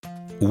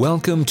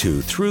Welcome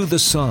to Through the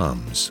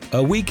Psalms,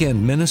 a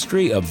weekend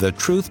ministry of the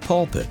Truth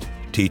Pulpit,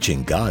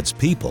 teaching God's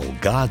people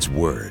God's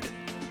Word.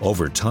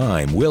 Over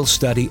time, we'll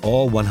study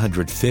all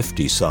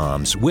 150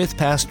 Psalms with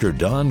Pastor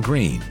Don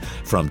Green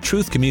from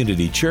Truth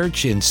Community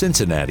Church in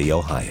Cincinnati,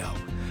 Ohio.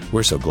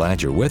 We're so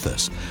glad you're with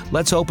us.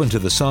 Let's open to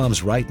the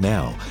Psalms right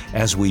now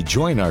as we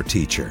join our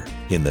teacher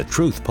in the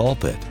Truth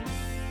Pulpit.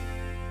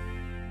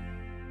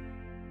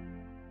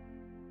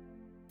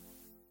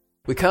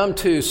 We come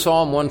to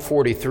Psalm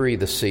 143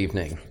 this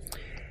evening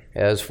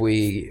as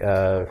we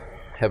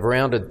have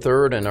rounded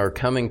third and are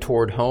coming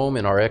toward home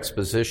in our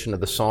exposition of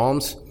the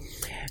Psalms.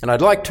 And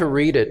I'd like to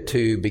read it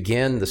to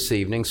begin this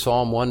evening,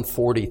 Psalm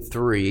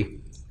 143,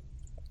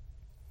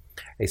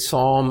 a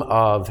psalm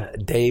of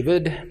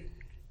David.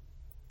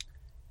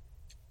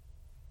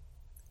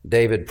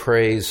 David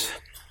prays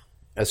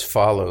as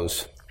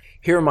follows: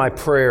 "Hear my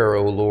prayer,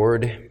 O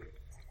Lord.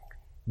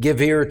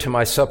 Give ear to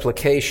my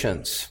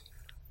supplications.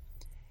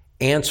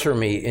 Answer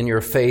me in your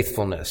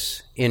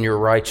faithfulness, in your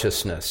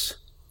righteousness.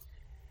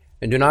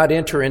 And do not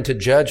enter into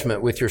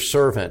judgment with your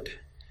servant,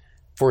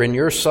 for in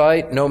your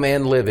sight no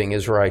man living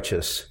is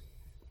righteous.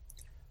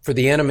 For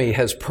the enemy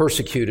has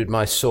persecuted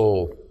my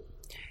soul.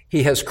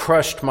 He has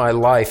crushed my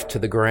life to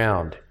the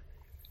ground.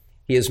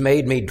 He has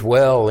made me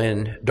dwell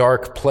in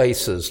dark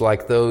places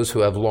like those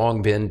who have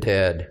long been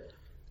dead.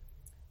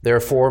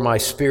 Therefore my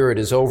spirit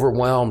is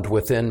overwhelmed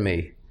within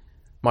me.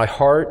 My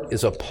heart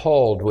is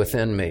appalled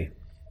within me.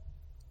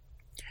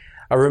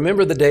 I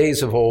remember the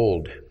days of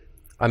old.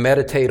 I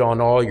meditate on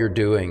all your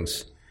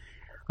doings.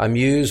 I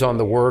muse on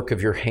the work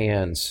of your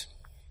hands.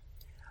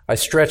 I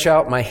stretch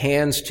out my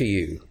hands to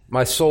you.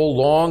 My soul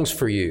longs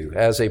for you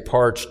as a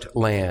parched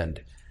land.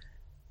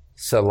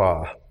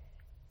 Selah.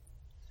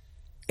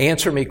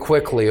 Answer me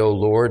quickly, O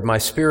Lord. My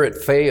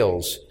spirit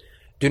fails.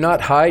 Do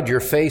not hide your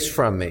face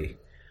from me,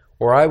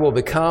 or I will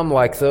become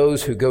like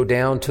those who go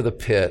down to the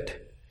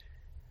pit.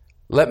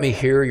 Let me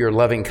hear your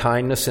loving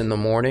kindness in the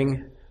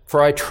morning,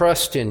 for I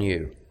trust in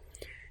you.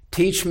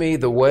 Teach me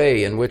the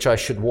way in which I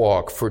should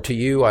walk, for to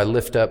you I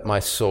lift up my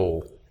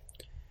soul.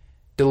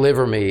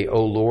 Deliver me,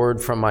 O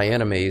Lord, from my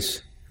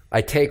enemies. I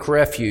take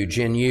refuge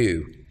in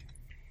you.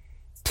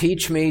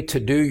 Teach me to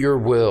do your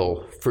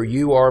will, for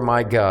you are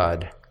my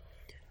God.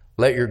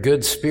 Let your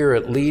good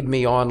spirit lead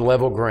me on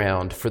level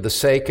ground. For the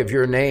sake of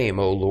your name,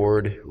 O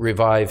Lord,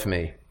 revive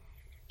me.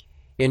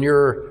 In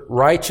your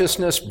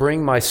righteousness,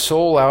 bring my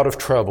soul out of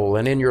trouble,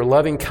 and in your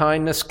loving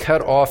kindness,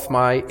 cut off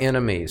my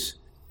enemies,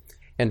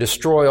 and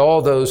destroy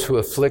all those who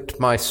afflict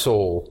my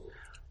soul,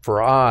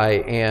 for I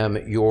am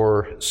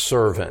your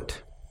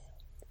servant."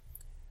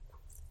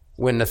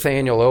 When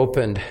Nathaniel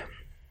opened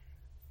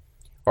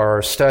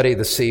our study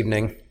this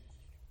evening,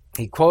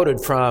 he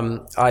quoted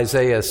from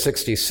Isaiah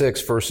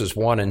 66, verses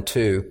 1 and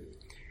 2,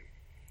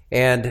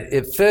 and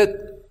it fit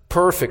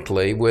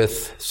perfectly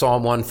with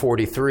Psalm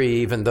 143,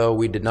 even though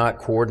we did not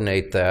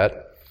coordinate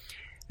that.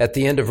 At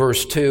the end of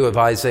verse 2 of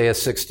Isaiah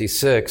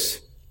 66,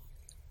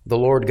 the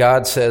Lord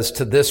God says,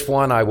 "To this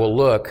one I will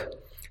look,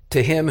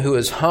 to him who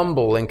is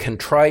humble and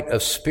contrite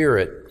of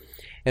spirit,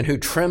 and who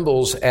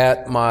trembles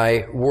at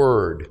my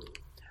word."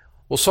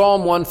 Well,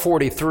 Psalm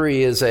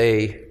 143 is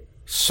a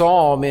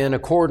psalm in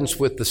accordance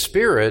with the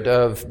spirit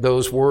of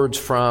those words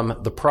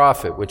from the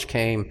prophet, which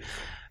came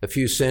a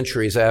few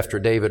centuries after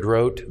David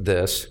wrote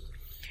this.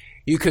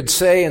 You could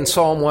say in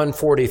Psalm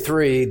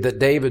 143 that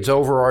David's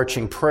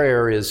overarching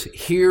prayer is,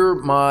 "Hear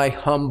my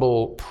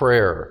humble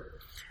prayer."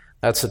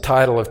 That's the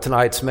title of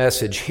tonight's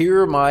message,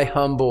 "Hear my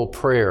humble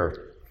prayer."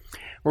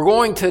 We're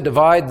going to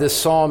divide this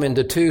psalm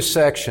into two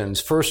sections.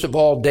 First of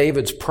all,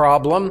 David's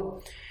problem,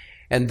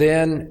 and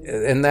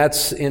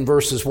that's in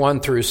verses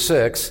 1 through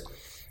 6.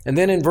 And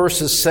then in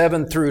verses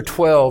 7 through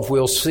 12,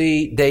 we'll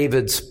see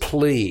David's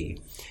plea,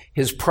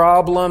 his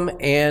problem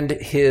and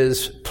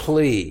his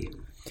plea.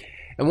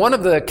 And one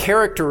of the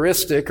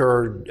characteristic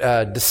or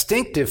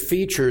distinctive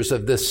features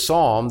of this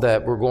psalm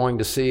that we're going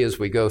to see as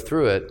we go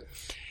through it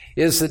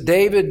is that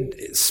David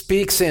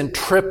speaks in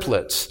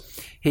triplets.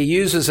 He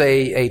uses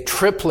a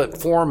triplet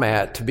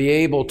format to be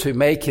able to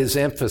make his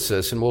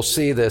emphasis, and we'll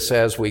see this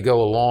as we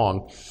go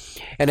along.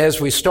 And as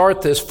we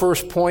start this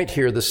first point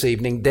here this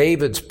evening,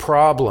 David's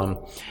problem,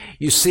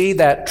 you see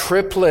that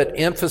triplet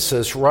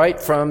emphasis right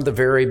from the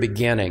very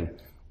beginning.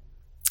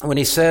 When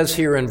he says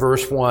here in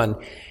verse 1,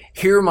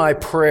 "Hear my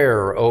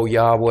prayer, O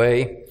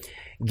Yahweh.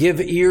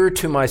 Give ear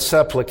to my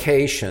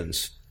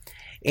supplications.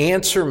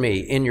 Answer me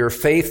in your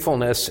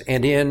faithfulness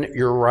and in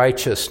your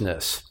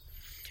righteousness."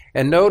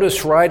 And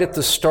notice right at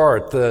the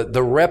start,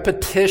 the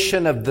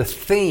repetition of the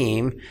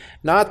theme,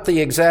 not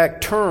the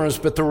exact terms,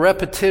 but the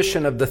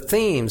repetition of the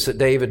themes that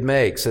David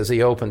makes as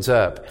he opens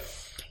up.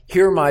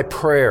 Hear my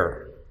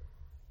prayer.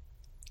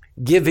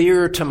 Give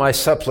ear to my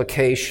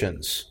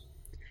supplications.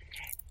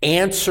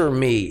 Answer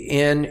me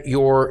in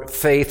your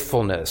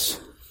faithfulness.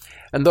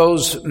 And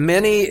those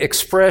many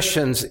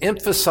expressions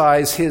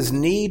emphasize his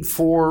need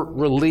for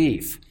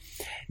relief.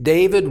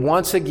 David,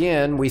 once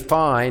again, we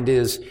find,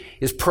 is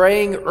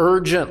praying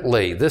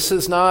urgently. This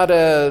is not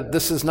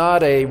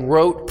a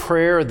rote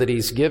prayer that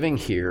he's giving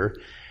here.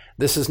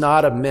 This is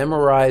not a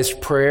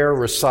memorized prayer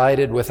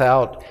recited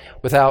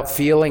without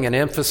feeling and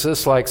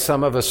emphasis like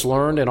some of us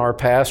learned in our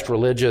past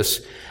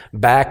religious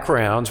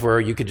backgrounds, where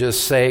you could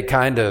just say,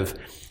 kind of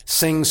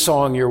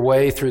sing-song your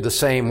way through the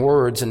same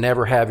words and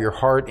never have your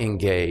heart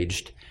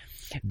engaged.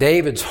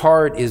 David's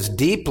heart is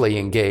deeply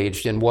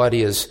engaged in what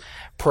he is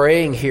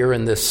praying here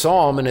in this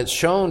psalm, and it's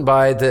shown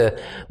by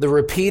the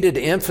repeated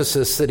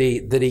emphasis that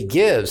he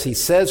gives. He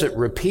says it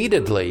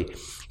repeatedly: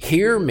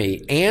 hear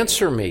me,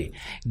 answer me,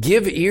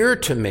 give ear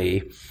to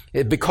me,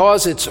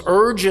 because it's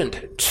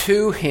urgent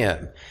to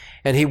him,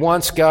 and he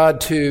wants God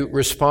to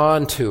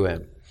respond to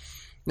him.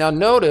 Now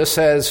notice,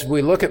 as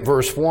we look at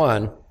verse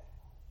 1,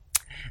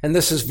 and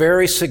this is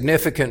very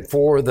significant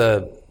for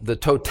the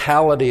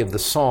totality of the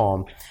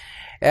psalm,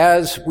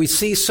 as we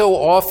see so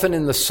often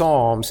in the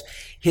Psalms,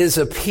 his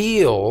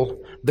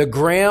appeal, the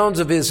grounds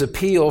of his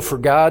appeal for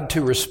God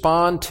to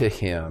respond to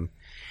him,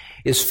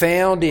 is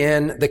found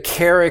in the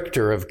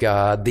character of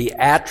God, the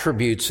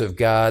attributes of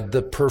God,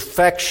 the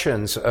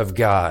perfections of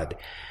God.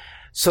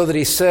 So that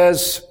he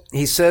says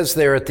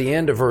there at the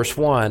end of verse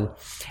 1,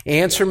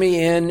 answer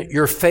me in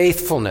your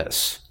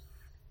faithfulness,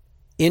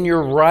 in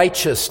your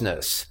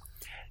righteousness.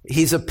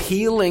 He's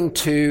appealing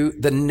to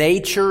the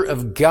nature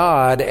of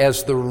God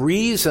as the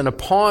reason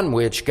upon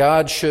which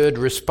God should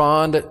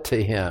respond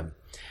to him.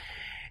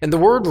 And the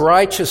word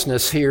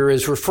righteousness here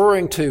is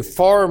referring to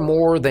far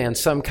more than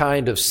some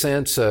kind of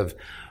sense of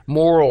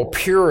moral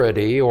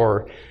purity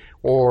or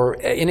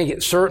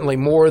certainly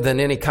more than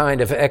any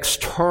kind of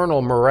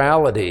external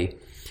morality.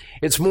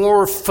 It's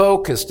more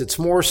focused, it's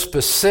more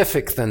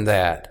specific than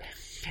that.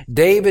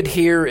 David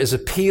here is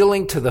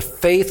appealing to the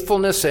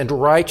faithfulness and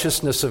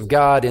righteousness of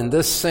God in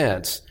this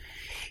sense.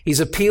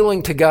 He's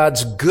appealing to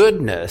God's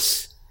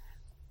goodness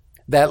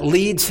that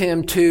leads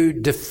him to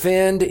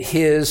defend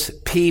his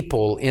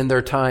people in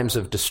their times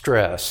of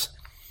distress.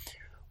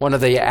 One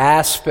of the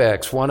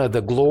aspects, one of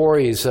the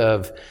glories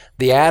of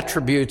the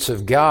attributes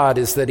of God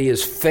is that he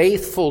is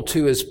faithful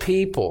to his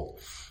people.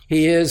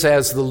 He is,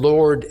 as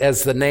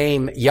the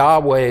name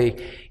Yahweh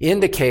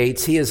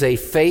indicates, he is a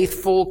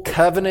faithful,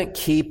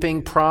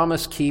 covenant-keeping,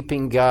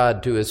 promise-keeping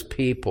God to his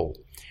people.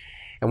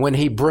 And when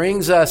he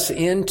brings us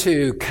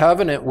into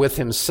covenant with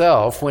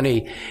himself, when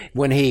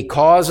he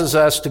causes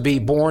us to be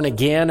born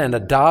again and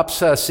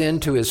adopts us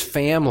into his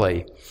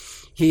family,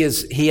 he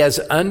has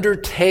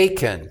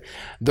undertaken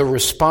the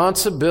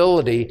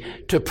responsibility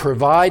to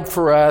provide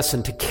for us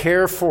and to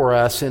care for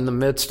us in the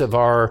midst of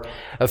our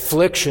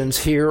afflictions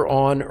here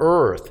on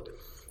earth.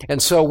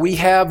 And so we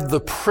have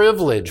the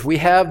privilege, we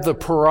have the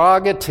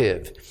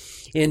prerogative.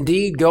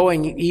 Indeed,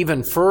 going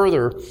even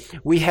further,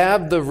 we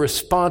have the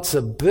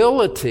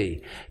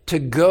responsibility to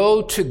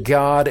go to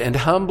God and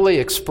humbly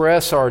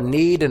express our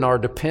need and our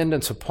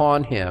dependence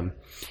upon him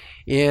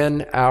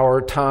in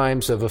our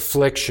times of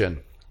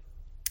affliction.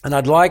 And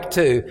I'd like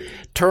to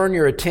turn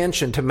your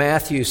attention to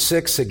Matthew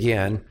 6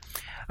 again.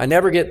 I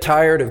never get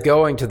tired of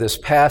going to this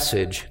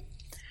passage,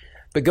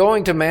 but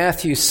going to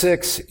Matthew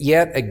 6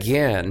 yet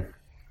again,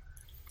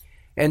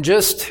 and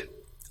just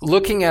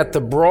looking at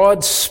the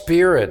broad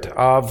spirit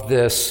of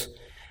this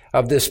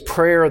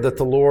prayer that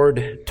the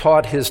Lord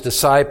taught his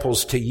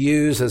disciples to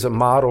use as a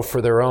model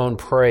for their own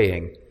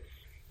praying.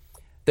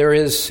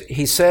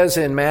 He says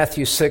in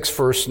Matthew 6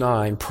 verse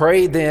 9,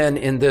 pray then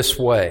in this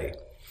way: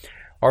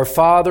 Our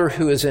Father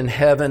who is in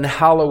heaven,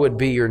 hallowed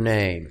be your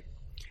name.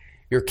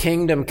 Your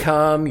kingdom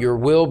come, your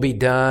will be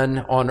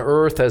done on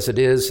earth as it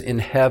is in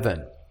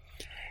heaven.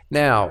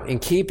 Now, in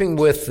keeping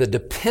with the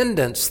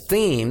dependence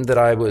theme that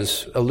I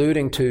was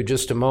alluding to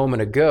just a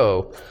moment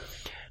ago,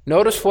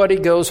 notice what he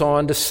goes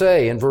on to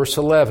say in verse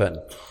 11.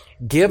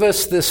 Give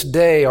us this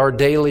day our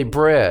daily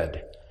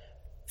bread.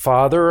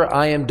 Father,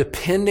 I am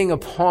depending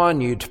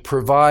upon you to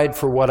provide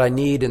for what I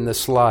need in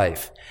this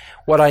life,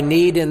 what I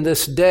need in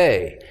this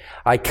day.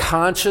 I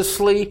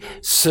consciously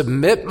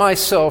submit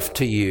myself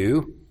to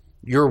you,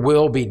 your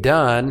will be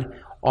done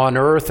on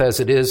earth as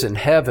it is in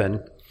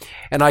heaven,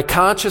 and I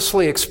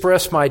consciously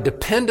express my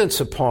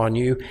dependence upon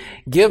you.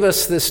 Give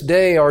us this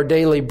day our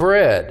daily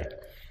bread.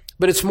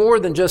 But it's more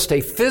than just a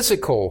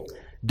physical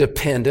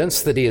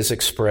dependence that he is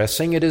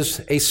expressing. It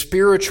is a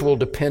spiritual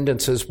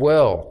dependence as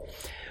well.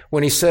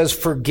 When he says,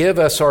 forgive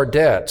us our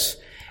debts,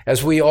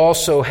 as we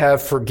also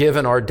have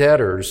forgiven our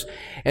debtors,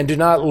 and do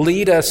not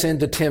lead us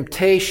into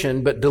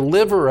temptation, but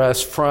deliver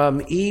us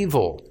from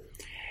evil.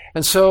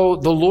 And so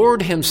the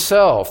Lord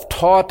himself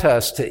taught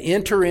us to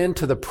enter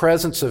into the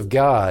presence of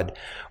God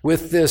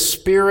with this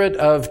spirit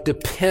of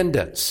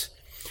dependence,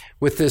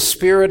 with this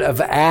spirit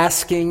of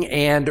asking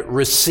and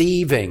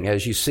receiving,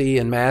 as you see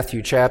in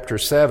Matthew chapter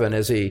 7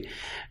 as he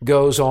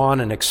goes on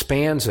and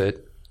expands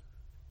it.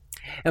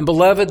 And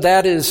beloved,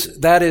 that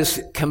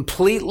is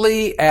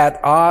completely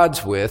at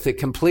odds with, it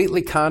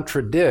completely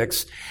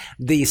contradicts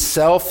the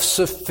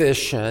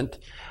self-sufficient,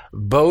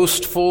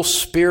 boastful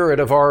spirit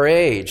of our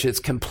age. It's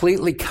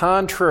completely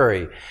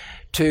contrary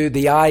to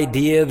the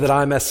idea that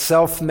I'm a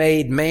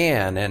self-made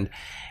man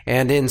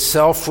and in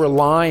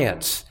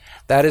self-reliance.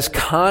 That is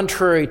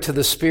contrary to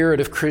the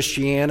spirit of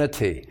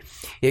Christianity.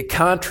 It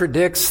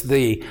contradicts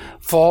the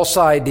false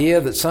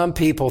idea that some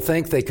people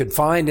think they could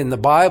find in the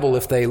Bible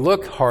if they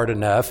look hard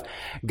enough.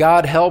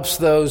 God helps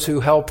those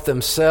who help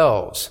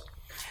themselves.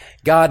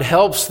 God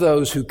helps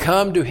those who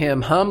come to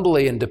Him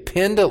humbly and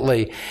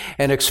dependently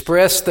and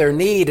express their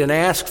need and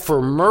ask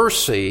for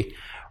mercy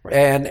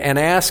and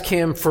ask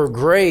Him for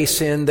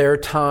grace in their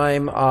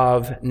time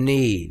of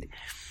need.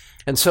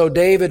 And so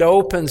David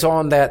opens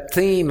on that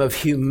theme of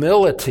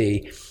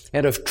humility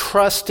and of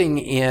trusting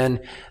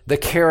in the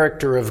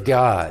character of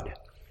God.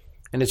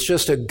 And it's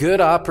just a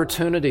good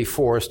opportunity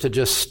for us to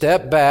just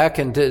step back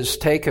and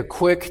just take a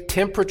quick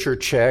temperature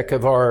check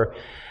of our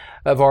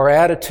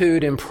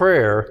attitude in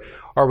prayer.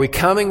 Are we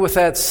coming with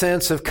that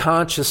sense of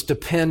conscious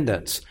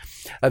dependence,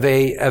 of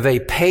a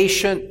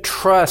patient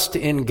trust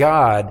in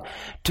God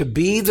to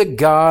be the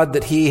God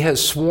that He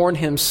has sworn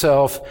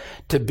Himself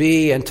to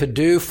be and to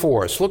do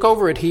for us? Look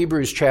over at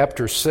Hebrews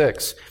chapter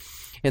 6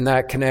 in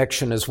that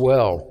connection as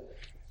well.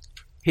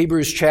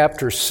 Hebrews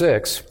chapter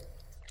 6.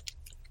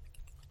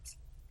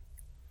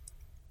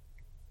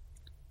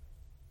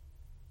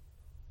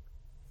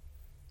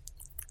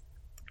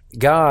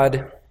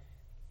 God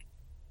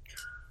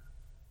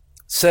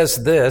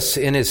says this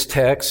in His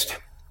text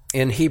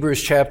in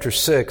Hebrews chapter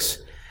 6,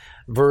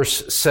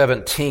 verse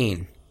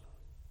 17.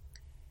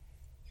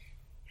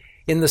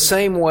 In the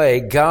same way,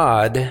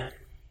 God,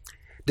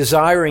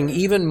 desiring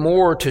even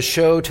more to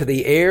show to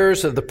the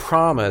heirs of the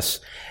promise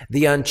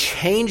the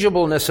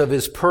unchangeableness of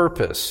His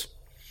purpose,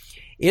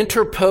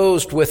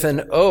 interposed with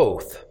an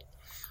oath,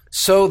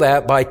 so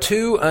that by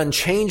two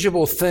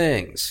unchangeable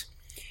things,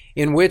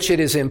 in which it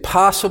is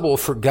impossible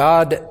for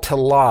God to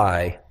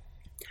lie,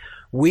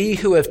 we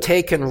who have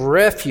taken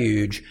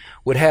refuge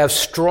would have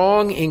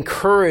strong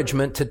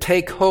encouragement to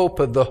take hope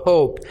of the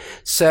hope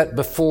set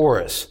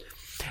before us.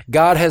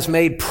 God has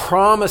made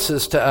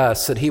promises to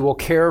us that He will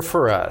care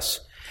for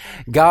us.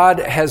 God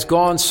has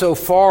gone so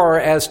far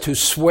as to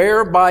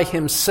swear by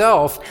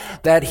Himself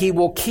that He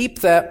will keep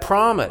that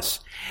promise.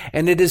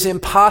 And it is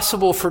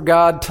impossible for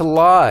God to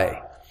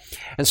lie.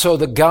 And so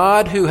the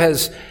God who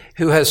has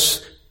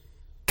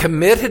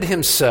committed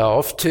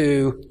Himself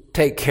to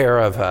take care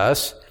of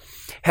us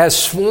has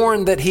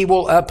sworn that He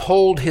will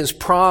uphold His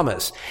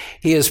promise.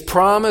 He has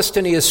promised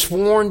and He has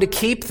sworn to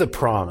keep the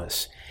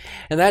promise.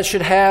 And that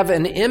should have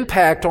an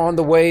impact on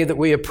the way that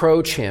we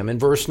approach Him. In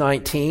verse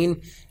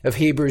 19 of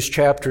Hebrews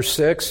chapter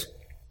 6,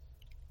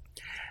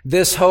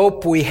 this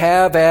hope we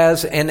have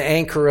as an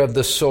anchor of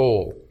the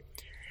soul,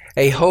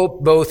 a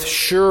hope both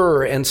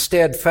sure and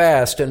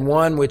steadfast, and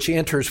one which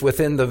enters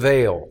within the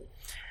veil,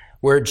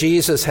 where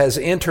Jesus has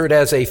entered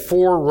as a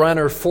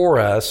forerunner for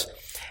us,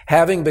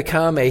 having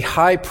become a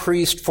high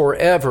priest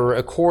forever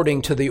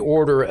according to the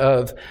order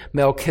of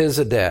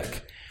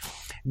Melchizedek.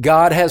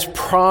 God has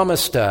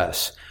promised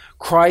us.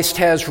 Christ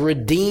has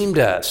redeemed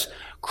us.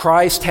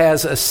 Christ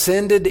has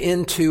ascended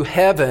into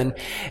heaven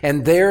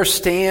and there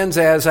stands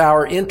as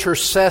our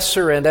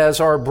intercessor and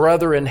as our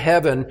brother in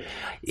heaven,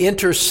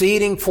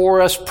 interceding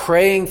for us,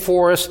 praying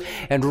for us,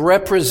 and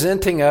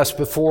representing us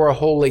before a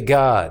holy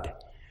God.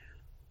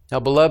 Now,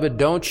 beloved,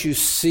 don't you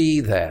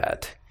see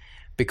that?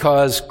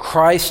 Because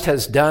Christ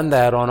has done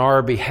that on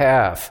our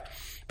behalf.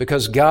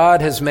 Because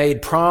God has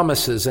made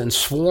promises and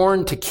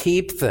sworn to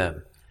keep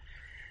them.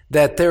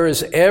 That there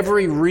is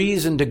every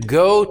reason to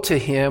go to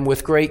Him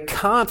with great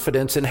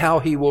confidence in how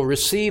He will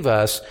receive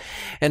us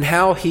and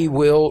how He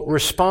will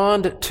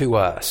respond to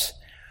us.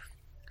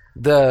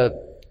 The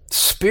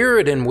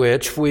spirit in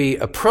which we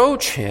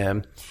approach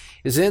Him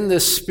is in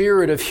this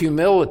spirit of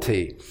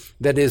humility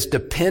that is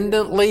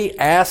dependently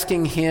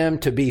asking Him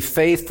to be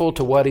faithful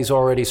to what He's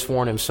already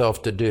sworn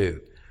Himself to do.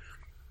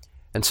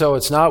 And so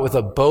it's not with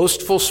a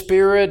boastful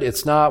spirit.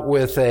 It's not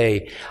with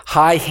a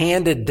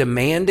high-handed,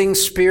 demanding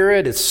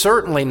spirit. It's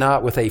certainly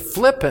not with a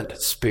flippant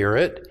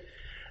spirit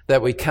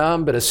that we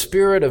come, but a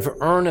spirit of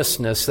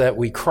earnestness that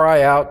we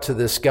cry out to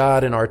this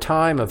God in our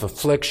time of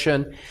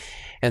affliction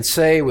and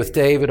say with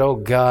David, "Oh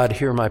God,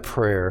 hear my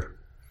prayer.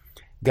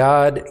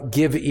 God,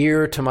 give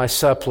ear to my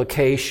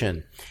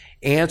supplication.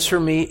 Answer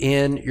me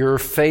in your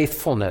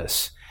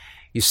faithfulness."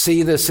 You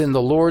see this in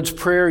the Lord's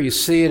Prayer. You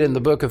see it in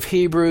the book of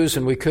Hebrews,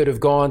 and we could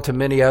have gone to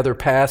many other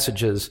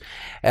passages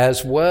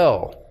as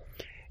well.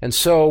 And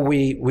so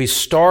we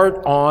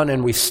start on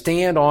and we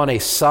stand on a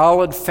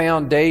solid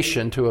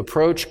foundation to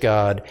approach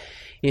God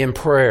in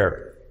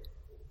prayer.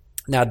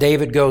 Now,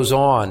 David goes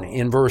on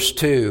in verse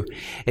 2,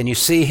 and you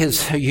see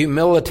his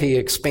humility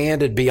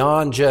expanded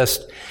beyond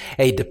just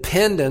a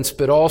dependence,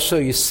 but also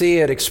you see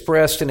it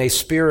expressed in a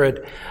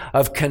spirit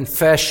of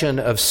confession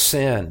of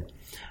sin.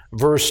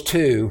 Verse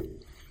 2,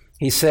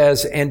 he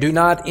says, "And do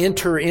not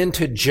enter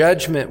into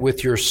judgment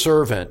with your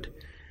servant,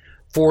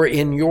 for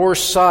in your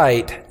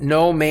sight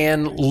no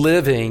man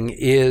living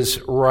is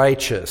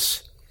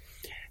righteous."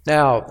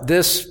 Now,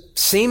 this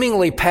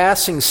seemingly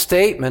passing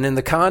statement in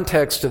the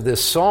context of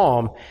this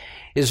psalm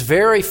is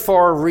very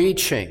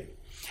far-reaching.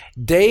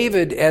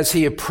 David, as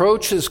he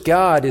approaches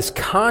God, is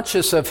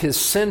conscious of his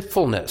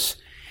sinfulness.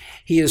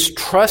 He is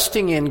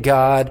trusting in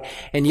God,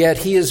 and yet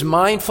he is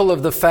mindful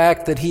of the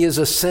fact that he is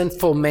a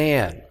sinful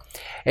man.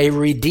 A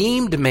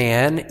redeemed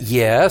man,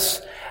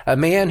 yes. A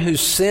man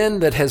whose sin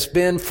that has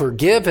been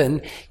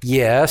forgiven,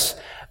 yes.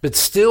 But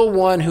still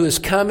one who is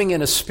coming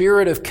in a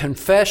spirit of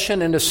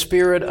confession and a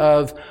spirit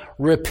of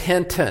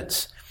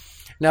repentance.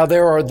 Now,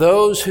 there are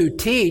those who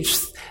teach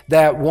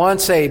that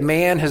once a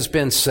man has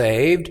been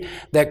saved,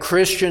 that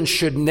Christians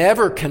should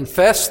never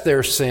confess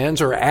their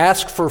sins or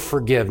ask for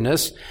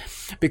forgiveness,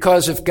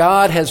 because if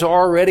God has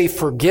already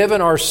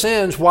forgiven our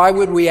sins, why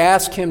would we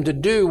ask Him to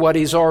do what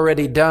He's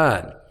already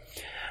done?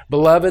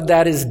 Beloved,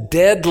 that is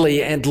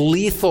deadly and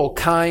lethal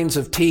kinds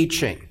of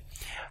teaching.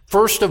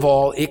 First of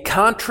all, it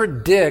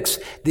contradicts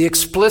the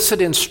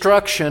explicit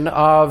instruction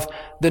of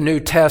the New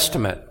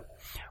Testament,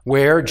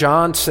 where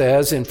John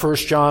says in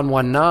 1 John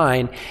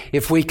 1:9,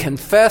 if we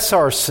confess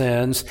our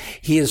sins,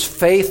 He is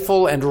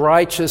faithful and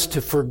righteous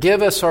to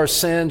forgive us our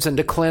sins and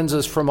to cleanse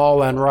us from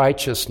all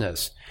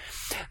unrighteousness.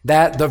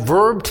 That the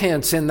verb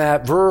tense in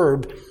that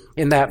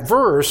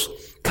verse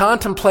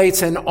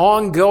contemplates an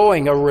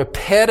ongoing, a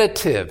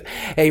repetitive,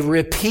 a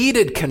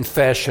repeated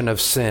confession of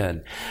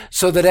sin,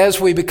 so that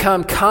as we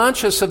become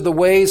conscious of the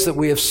ways that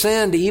we have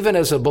sinned, even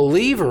as a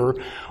believer,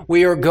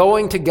 we are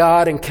going to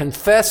God and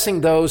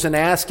confessing those and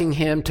asking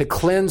Him to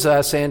cleanse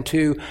us and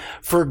to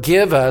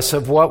forgive us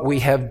of what we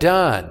have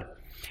done.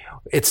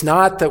 It's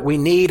not that we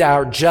need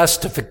our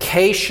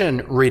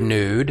justification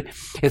renewed.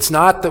 It's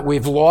not that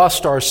we've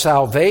lost our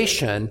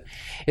salvation.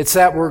 It's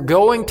that we're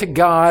going to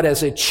God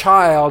as a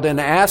child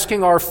and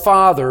asking our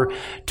Father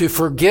to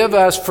forgive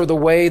us for the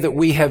way that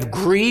we have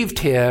grieved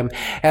Him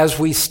as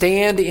we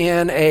stand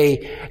in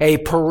a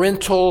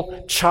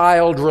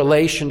parental-child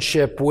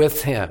relationship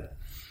with Him.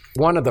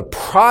 One of the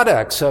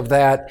products of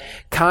that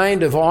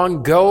kind of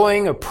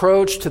ongoing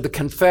approach to the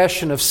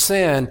confession of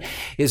sin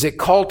is it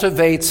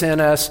cultivates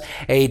in us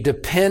a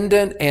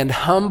dependent and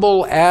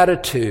humble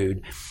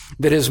attitude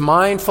that is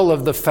mindful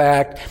of the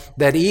fact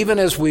that even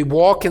as we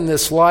walk in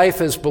this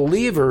life as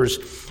believers,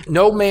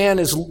 no man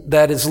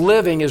that is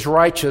living is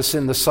righteous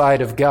in the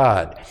sight of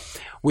God.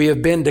 We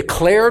have been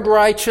declared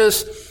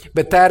righteous,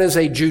 but that is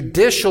a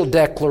judicial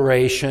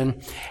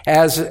declaration.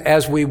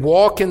 As we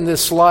walk in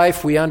this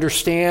life, we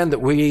understand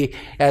that we,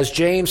 as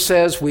James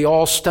says, we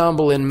all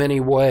stumble in many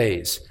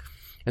ways.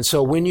 And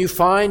so when you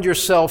find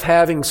yourself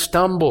having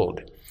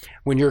stumbled,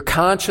 when you're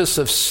conscious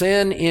of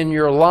sin in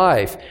your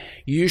life,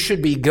 you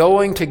should be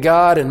going to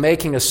God and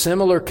making a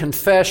similar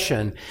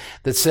confession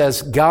that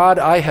says, God,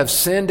 I have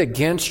sinned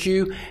against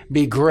you.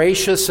 Be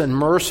gracious and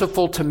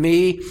merciful to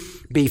me.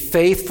 Be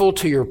faithful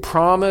to your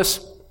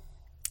promise.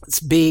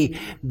 Be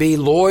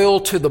loyal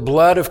to the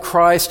blood of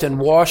Christ and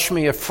wash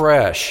me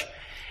afresh.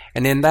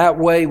 And in that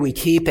way, we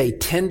keep a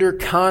tender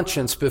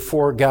conscience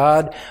before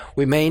God.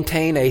 We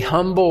maintain a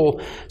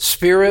humble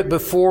spirit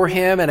before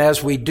Him. And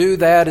as we do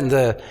that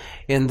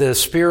in the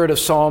spirit of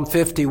Psalm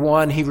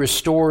 51, He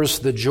restores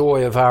the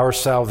joy of our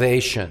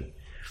salvation.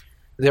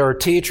 There are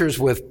teachers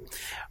with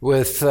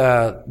books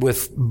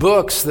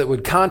that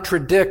would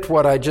contradict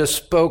what I just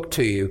spoke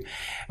to you.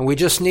 And we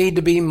just need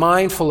to be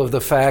mindful of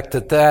the fact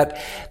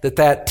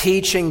that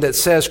teaching that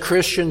says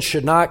Christians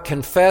should not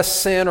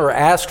confess sin or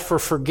ask for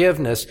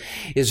forgiveness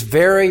is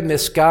very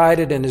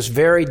misguided and is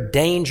very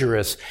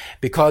dangerous,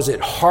 because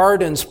it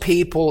hardens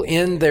people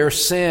in their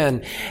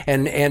sin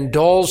and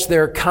dulls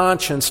their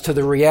conscience to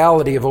the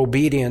reality of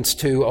obedience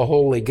to a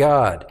holy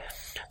God.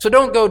 So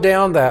don't go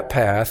down that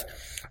path.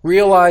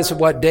 Realize that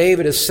what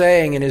David is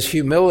saying in his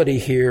humility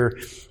here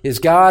is,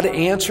 God,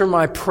 answer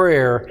my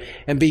prayer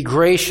and be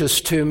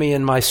gracious to me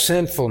in my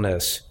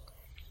sinfulness.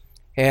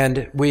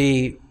 And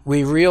we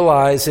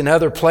realize in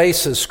other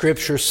places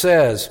Scripture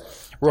says,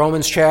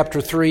 Romans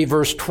chapter 3,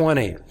 verse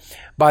 20,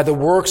 by the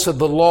works of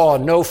the law,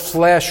 no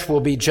flesh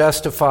will be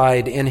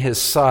justified in his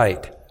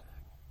sight.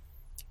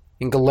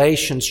 In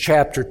Galatians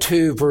chapter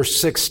 2, verse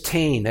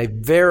 16, a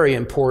very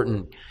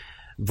important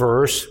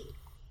verse,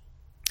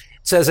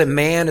 it says, a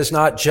man is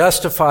not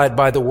justified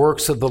by the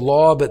works of the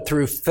law, but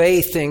through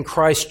faith in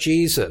Christ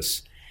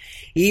Jesus.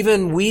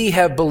 Even we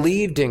have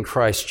believed in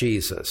Christ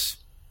Jesus,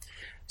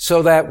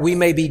 so that we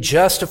may be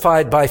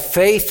justified by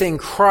faith in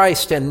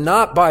Christ and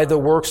not by the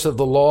works of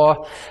the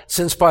law,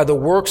 since by the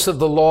works of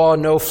the law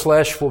no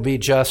flesh will be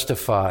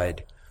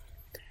justified.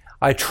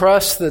 I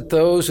trust that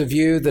those of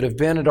you that have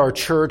been at our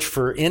church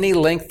for any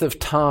length of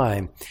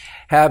time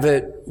have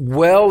it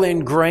well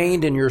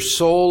ingrained in your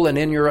soul and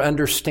in your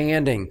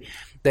understanding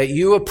that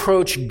you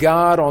approach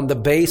God on the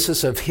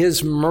basis of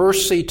His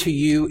mercy to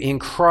you in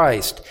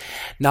Christ,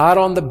 not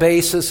on the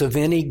basis of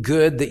any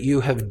good that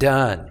you have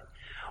done.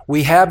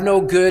 We have no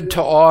good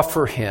to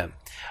offer Him.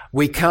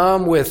 We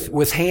come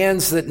with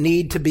hands that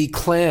need to be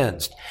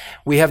cleansed.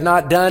 We have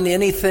not done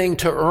anything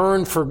to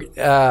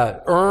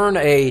earn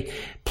a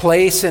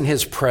place in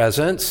His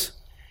presence.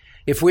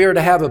 If we are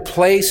to have a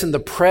place in the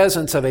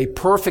presence of a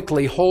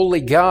perfectly holy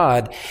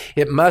God,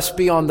 it must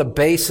be on the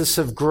basis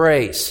of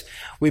grace.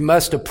 We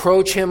must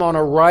approach Him on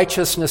a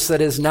righteousness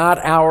that is not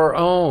our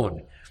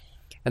own.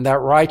 And that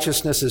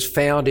righteousness is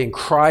found in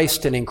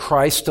Christ and in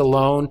Christ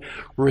alone,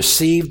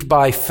 received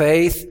by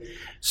faith,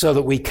 so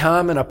that we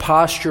come in a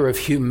posture of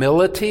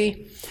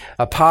humility,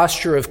 a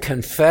posture of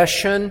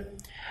confession,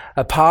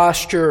 a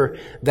posture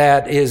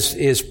that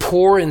is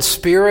poor in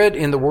spirit,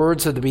 in the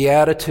words of the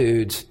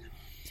Beatitudes.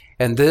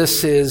 And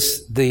this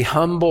is the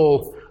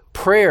humble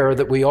prayer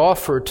that we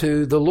offer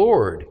to the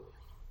Lord.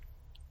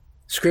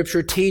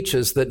 Scripture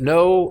teaches that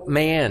no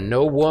man,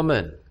 no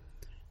woman,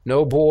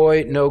 no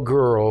boy, no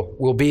girl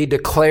will be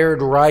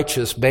declared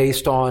righteous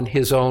based on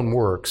his own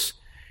works.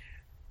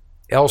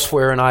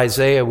 Elsewhere in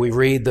Isaiah, we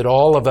read that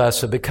all of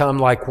us have become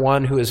like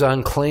one who is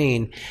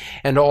unclean,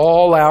 and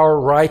all our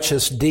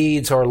righteous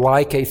deeds are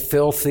like a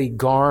filthy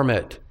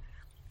garment.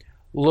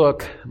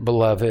 Look,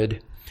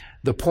 beloved,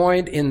 the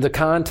point in the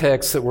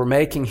context that we're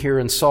making here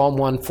in Psalm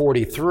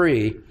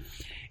 143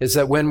 is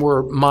that when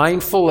we're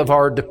mindful of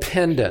our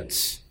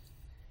dependence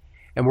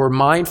and we're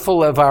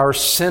mindful of our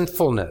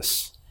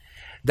sinfulness,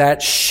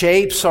 that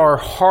shapes our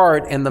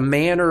heart and the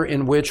manner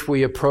in which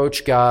we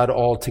approach God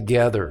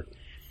altogether.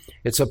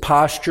 It's a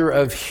posture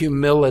of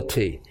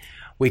humility.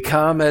 We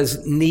come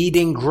as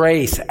needing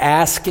grace,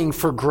 asking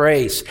for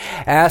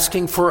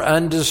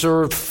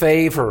undeserved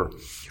favor,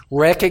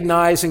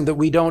 recognizing that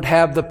we don't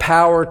have the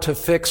power to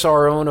fix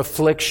our own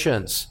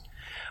afflictions.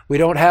 We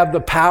don't have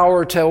the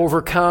power to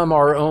overcome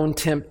our own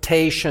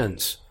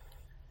temptations.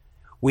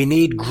 We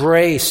need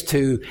grace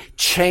to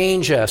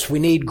change us. We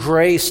need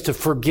grace to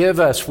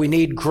forgive us. We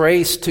need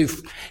grace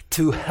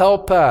to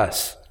help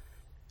us.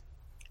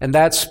 And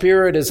that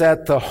spirit is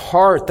at the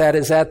heart, that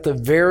is at the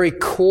very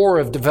core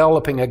of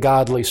developing a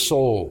godly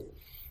soul.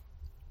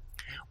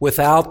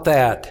 Without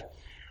that,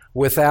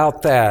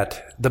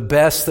 the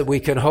best that we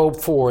can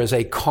hope for is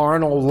a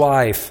carnal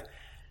life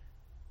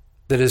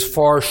that is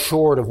far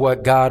short of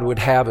what God would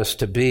have us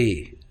to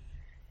be.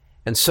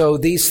 And so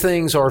these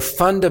things are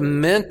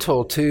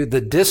fundamental to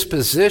the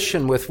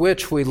disposition with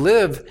which we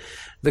live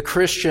the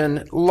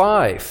Christian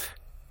life.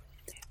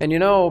 And you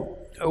know,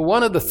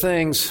 one of the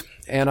things,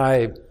 and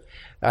I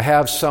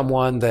have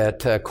someone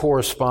that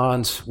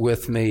corresponds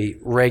with me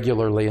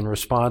regularly in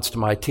response to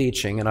my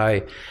teaching, and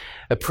I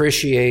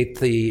appreciate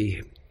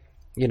the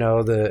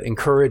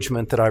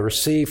encouragement that I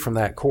receive from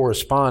that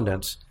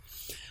correspondence.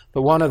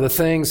 But one of the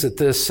things that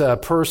this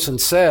person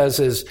says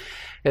is,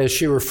 as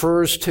she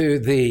refers to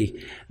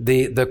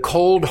the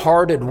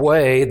cold-hearted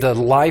way, the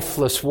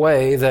lifeless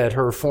way that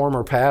her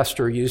former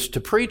pastor used to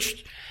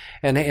preach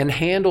and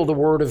handle the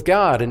Word of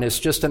God, and it's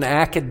just an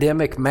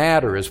academic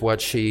matter, is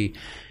what she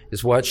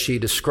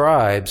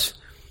describes.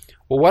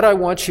 Well, what I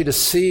want you to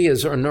see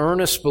as an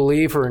earnest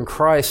believer in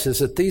Christ is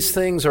that these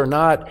things are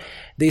not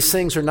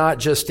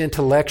just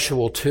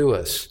intellectual to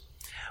us.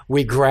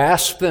 We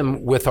grasp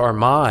them with our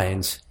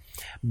minds,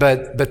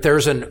 but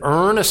there's an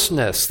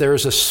earnestness,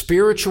 there's a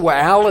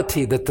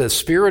spirituality that the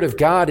Spirit of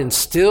God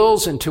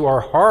instills into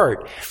our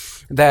heart,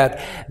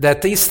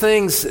 that these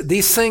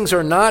things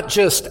are not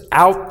just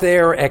out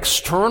there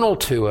external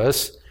to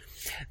us.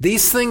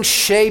 These things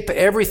shape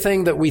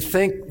everything that we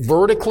think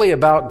vertically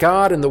about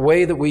God and the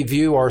way that we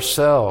view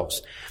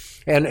ourselves.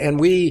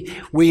 And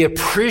we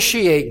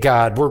appreciate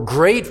God. We're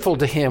grateful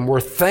to Him.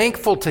 We're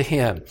thankful to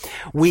Him.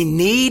 We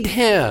need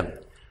Him.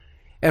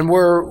 And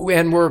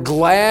we're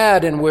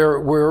glad, and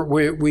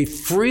we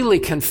freely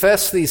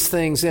confess these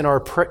things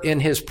in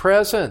His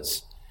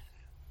presence.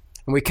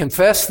 And we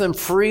confess them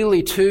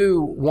freely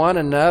to one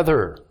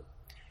another.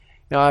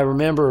 Now, I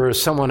remember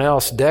someone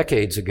else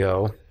decades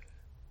ago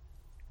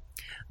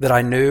that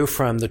I knew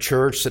from the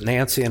church that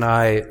Nancy and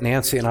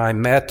I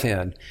met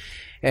in.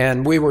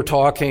 And we were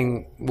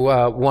talking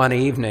one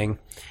evening,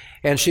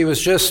 and she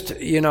was just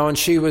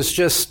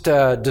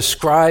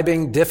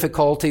describing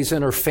difficulties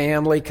in her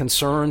family,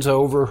 concerns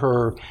over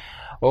her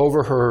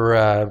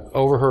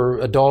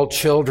adult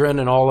children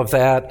and all of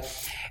that.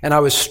 And I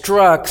was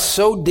struck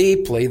so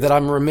deeply that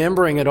I'm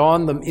remembering it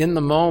in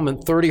the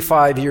moment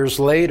 35 years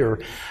later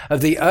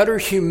of the utter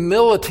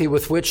humility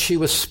with which she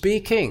was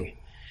speaking.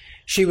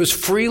 She was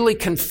freely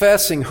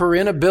confessing her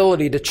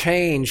inability to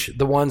change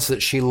the ones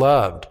that she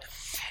loved.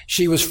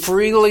 She was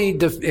freely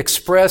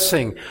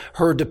expressing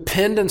her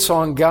dependence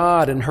on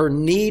God and her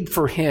need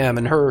for Him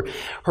and her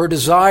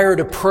desire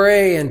to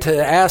pray and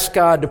to ask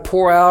God to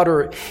pour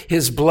out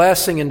His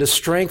blessing and to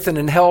strengthen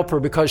and help her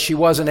because she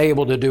wasn't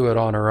able to do it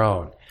on her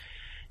own.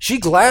 She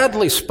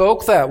gladly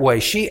spoke that way.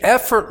 She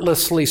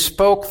effortlessly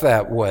spoke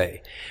that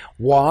way.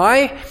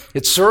 Why?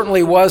 It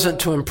certainly wasn't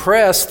to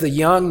impress the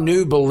young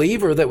new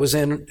believer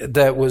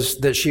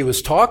that she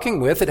was talking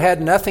with. It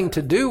had nothing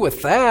to do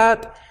with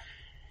that.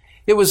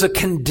 It was a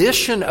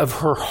condition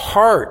of her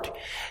heart.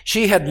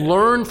 She had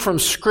learned from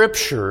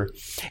Scripture,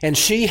 and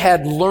she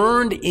had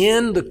learned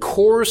in the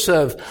course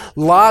of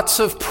lots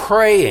of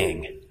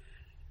praying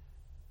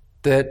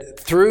that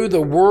through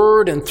the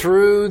Word and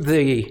through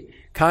the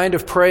kind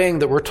of praying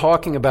that we're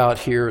talking about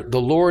here,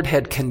 the Lord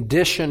had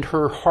conditioned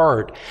her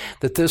heart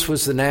that this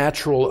was the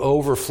natural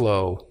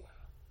overflow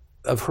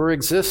of her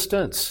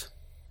existence.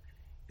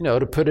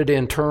 To put it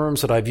in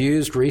terms that I've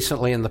used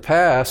recently in the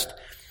past,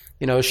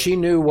 she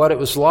knew what it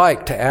was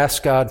like to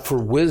ask God for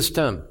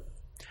wisdom,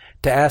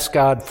 to ask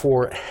God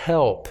for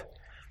help,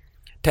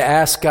 to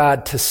ask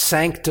God to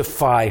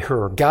sanctify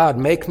her. God,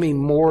 make me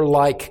more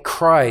like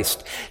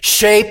Christ.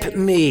 Shape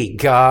me,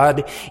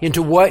 God,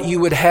 into what you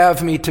would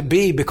have me to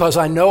be, because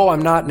I know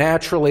I'm not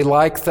naturally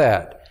like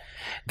that.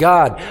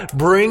 God,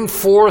 bring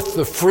forth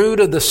the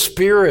fruit of the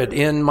Spirit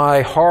in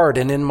my heart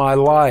and in my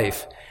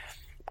life,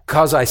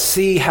 because I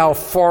see how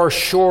far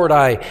short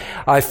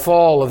I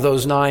fall of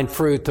those 9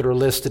 fruit that are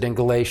listed in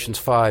Galatians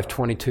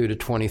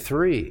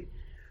 5:22-23.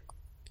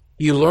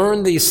 You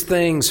learn these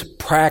things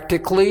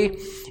practically,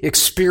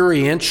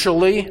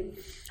 experientially.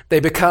 They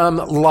become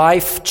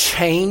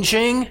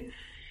life-changing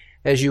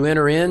as you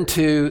enter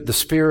into the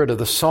spirit of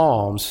the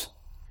Psalms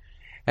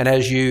and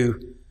as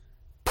you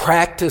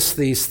practice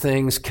these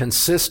things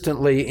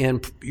consistently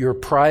in your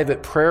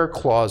private prayer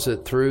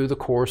closet through the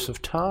course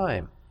of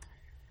time.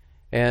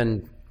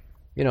 And,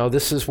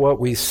 this is what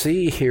we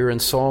see here in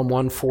Psalm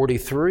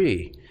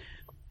 143,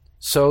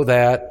 so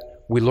that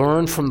we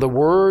learn from the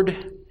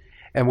Word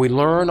and we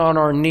learn on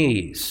our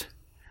knees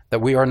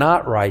that we are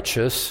not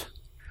righteous,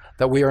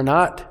 that we are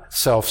not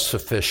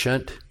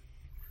self-sufficient,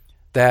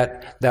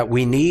 that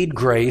we need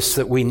grace,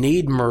 that we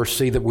need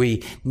mercy, that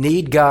we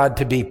need God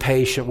to be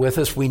patient with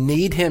us. We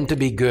need Him to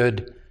be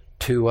good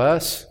to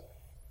us.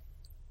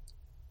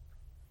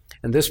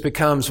 And this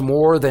becomes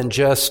more than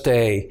just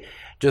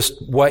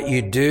what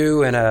you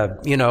do in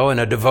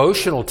a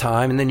devotional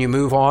time and then you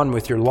move on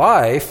with your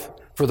life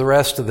for the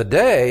rest of the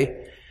day.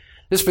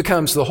 This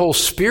becomes the whole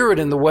spirit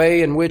in the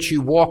way in which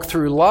you walk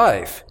through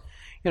life.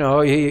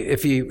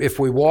 If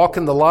we walk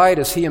in the light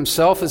as He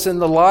Himself is in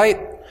the light,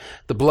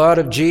 the blood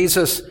of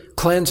Jesus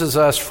cleanses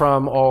us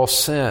from all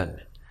sin.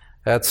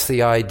 That's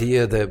the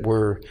idea that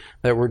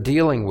we're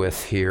dealing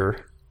with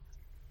here.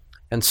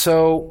 And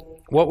so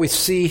what we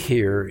see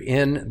here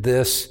in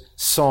this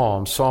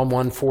Psalm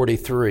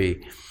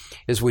 143,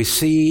 is we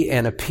see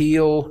an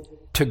appeal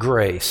to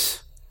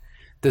grace.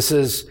 This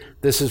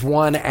is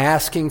one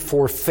asking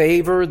for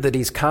favor that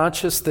he's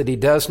conscious that he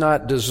does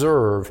not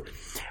deserve,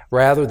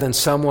 rather than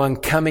someone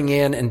coming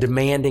in and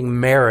demanding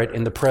merit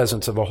in the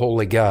presence of a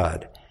holy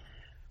God.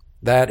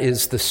 That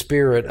is the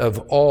spirit of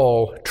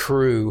all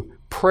true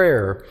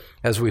prayer,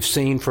 as we've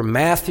seen from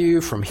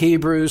Matthew, from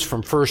Hebrews,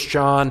 from 1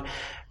 John,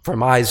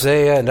 from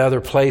Isaiah and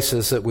other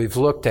places that we've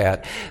looked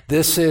at.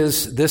 This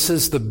is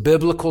the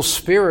biblical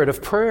spirit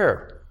of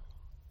prayer.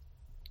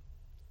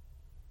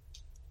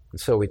 And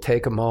so we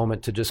take a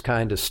moment to just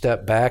kind of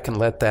step back and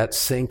let that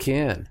sink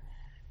in.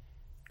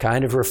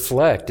 Kind of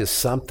reflect. Is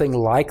something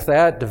like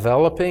that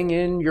developing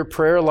in your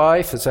prayer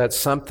life? Is that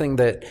something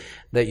that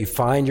you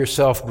find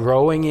yourself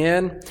growing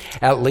in?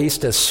 At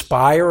least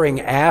aspiring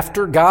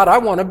after? God, I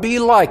want to be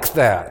like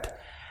that.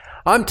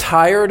 I'm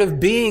tired of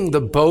being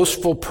the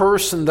boastful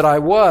person that I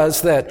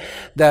was that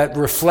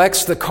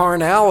reflects the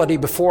carnality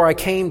before I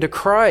came to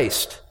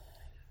Christ.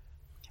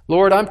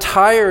 Lord, I'm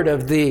tired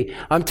of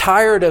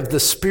the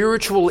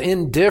spiritual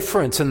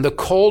indifference and the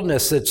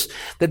coldness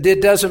that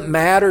it doesn't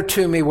matter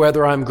to me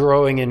whether I'm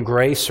growing in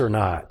grace or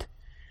not.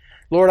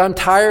 Lord, I'm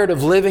tired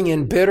of living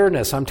in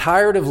bitterness. I'm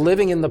tired of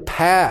living in the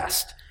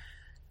past.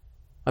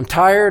 I'm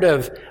tired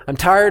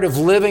of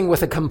living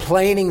with a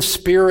complaining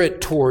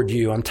spirit toward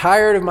you. I'm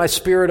tired of my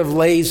spirit of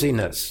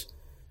laziness.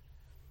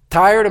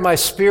 Tired of my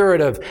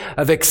spirit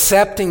of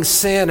accepting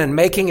sin and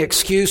making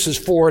excuses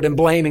for it and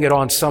blaming it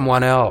on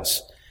someone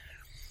else.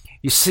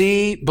 You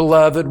see,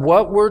 beloved,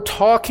 what we're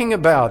talking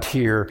about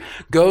here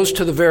goes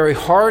to the very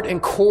heart and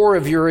core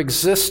of your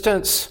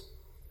existence.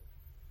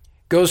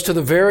 Goes to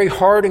the very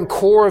heart and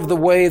core of the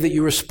way that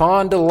you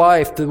respond to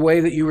life, the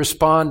way that you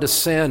respond to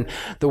sin,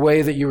 the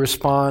way that you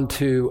respond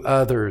to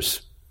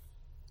others.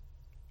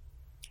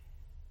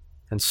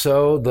 And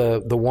so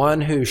the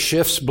one who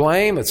shifts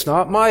blame, it's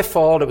not my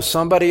fault, it was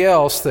somebody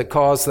else that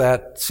caused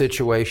that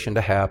situation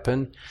to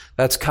happen.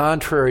 That's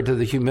contrary to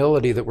the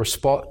humility that we're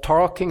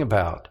talking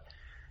about.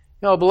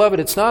 Beloved,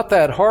 it's not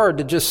that hard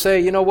to just say,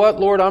 you know what,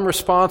 Lord, I'm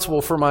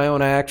responsible for my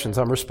own actions.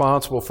 I'm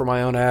responsible for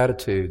my own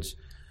attitudes.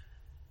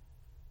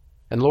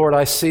 And Lord,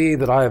 I see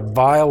that I have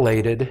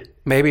violated.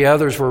 Maybe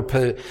others were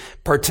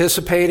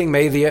participating.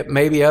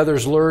 Maybe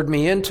others lured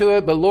me into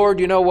it. But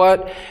Lord, you know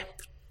what?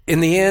 In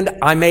the end,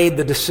 I made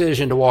the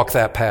decision to walk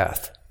that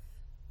path.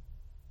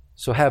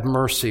 So have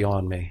mercy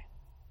on me.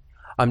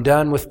 I'm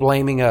done with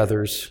blaming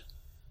others.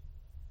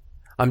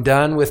 I'm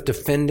done with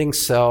defending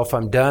self.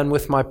 I'm done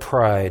with my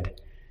pride.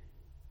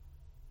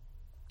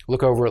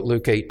 Look over at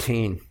Luke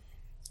 18.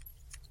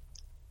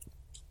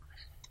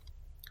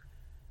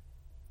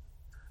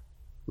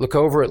 Look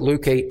over at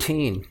Luke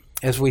 18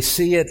 as we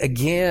see it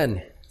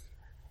again.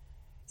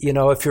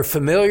 If you're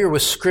familiar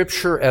with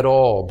Scripture at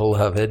all,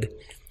 beloved,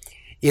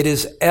 it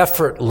is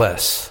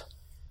effortless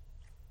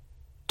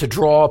to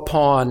draw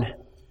upon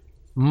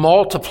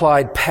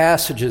multiplied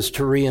passages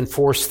to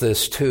reinforce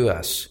this to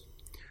us.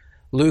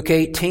 Luke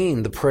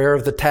 18, the prayer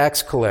of the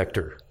tax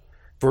collector,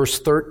 verse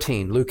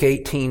 13. Luke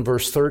 18,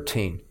 verse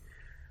 13.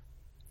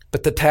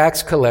 But the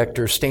tax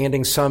collector,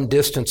 standing some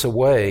distance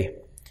away,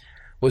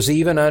 was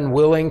even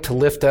unwilling to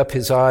lift up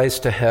his eyes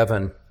to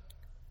heaven,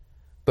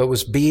 but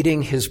was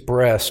beating his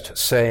breast,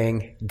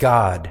 saying,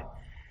 God,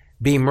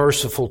 be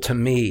merciful to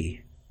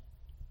me,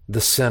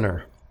 the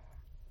sinner.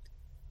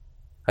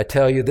 I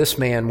tell you, this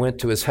man went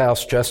to his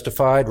house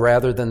justified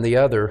rather than the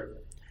other.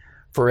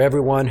 For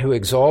everyone who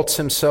exalts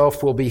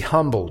himself will be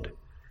humbled,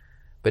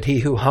 but he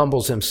who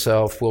humbles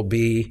himself will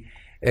be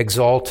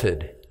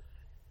exalted.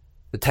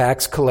 The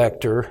tax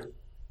collector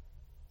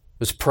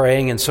was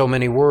praying in so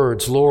many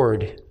words,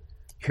 Lord,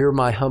 hear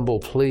my humble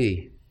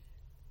plea.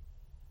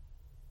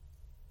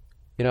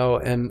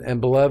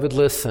 And beloved,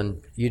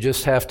 listen, you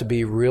just have to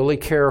be really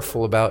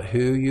careful about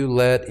who you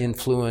let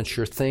influence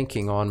your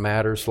thinking on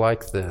matters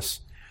like this.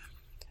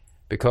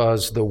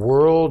 Because the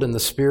world and the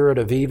spirit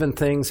of even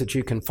things that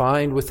you can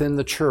find within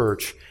the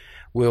church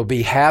will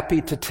be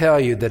happy to tell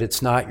you that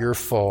it's not your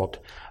fault.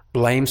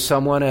 Blame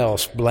someone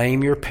else.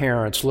 Blame your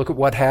parents. Look at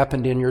what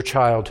happened in your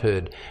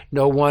childhood.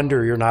 No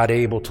wonder you're not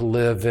able to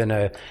live in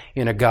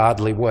a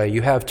godly way.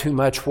 You have too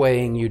much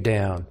weighing you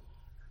down.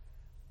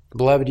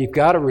 Beloved, you've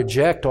got to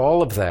reject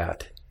all of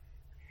that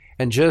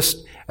and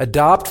just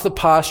adopt the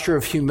posture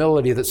of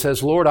humility that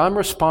says, Lord, I'm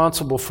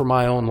responsible for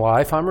my own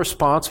life. I'm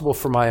responsible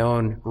for my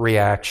own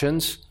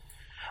reactions.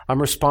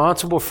 I'm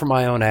responsible for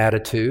my own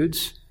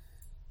attitudes.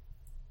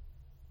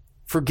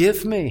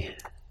 Forgive me.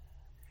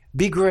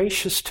 Be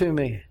gracious to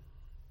me.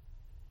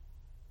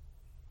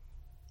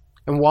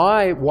 And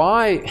why?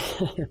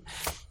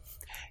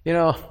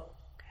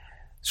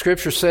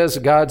 Scripture says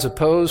that God's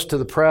opposed to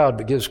the proud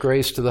but gives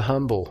grace to the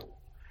humble.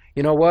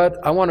 You know what?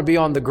 I want to be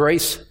on the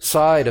grace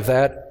side of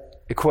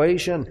that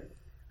equation.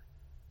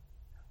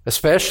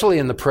 Especially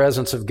in the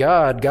presence of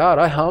God. God,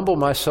 I humble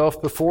myself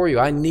before you.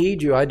 I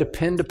need you. I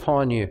depend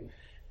upon you.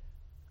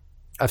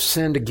 I've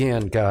sinned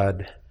again,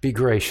 God. Be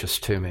gracious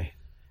to me.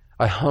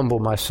 I humble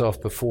myself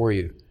before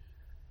you.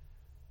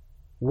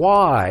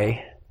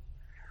 Why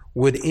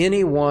would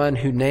anyone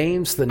who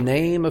names the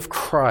name of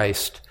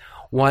Christ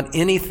want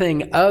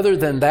anything other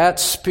than that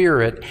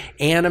Spirit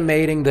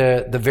animating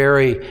the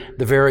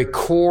very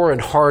core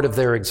and heart of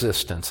their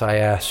existence, I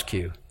ask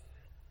you?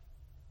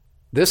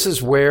 This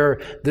is where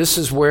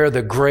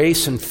the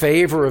grace and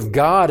favor of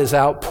God is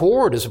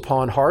outpoured, is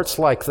upon hearts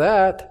like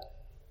that.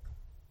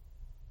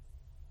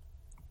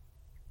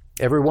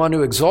 Everyone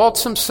who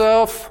exalts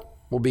himself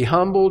will be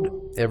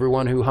humbled.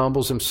 Everyone who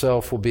humbles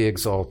himself will be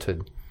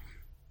exalted.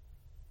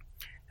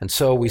 And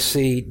so we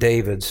see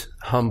David's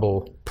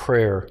humble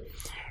prayer.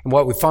 And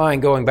what we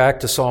find, going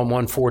back to Psalm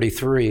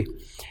 143,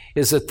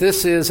 is that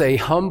this is a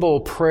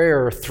humble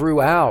prayer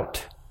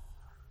throughout.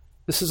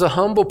 This is a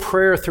humble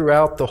prayer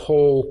throughout the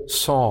whole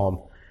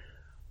psalm.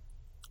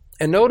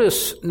 And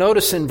notice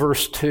in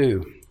verse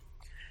 2,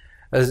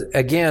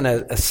 again,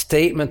 a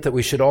statement that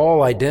we should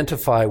all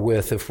identify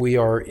with if we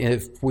are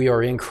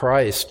in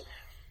Christ.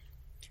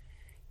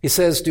 He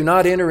says, do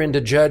not enter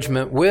into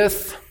judgment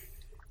with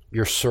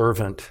your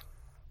servant.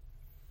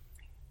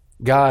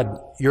 God,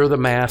 you're the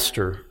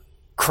master.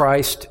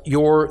 Christ,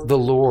 you're the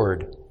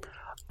Lord.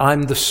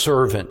 I'm the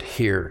servant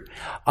here.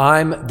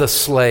 I'm the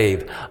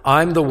slave.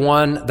 I'm the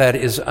one that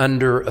is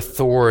under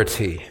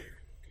authority.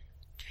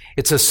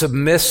 It's a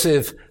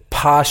submissive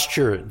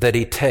posture that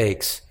he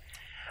takes.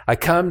 I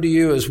come to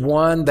you as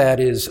one that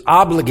is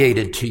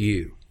obligated to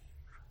you,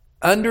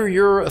 under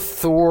your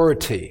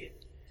authority.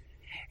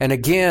 And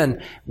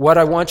again, what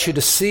I want you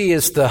to see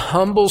is the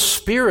humble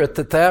spirit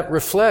that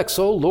reflects.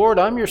 Oh Lord,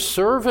 I'm your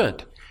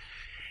servant.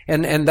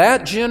 And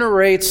that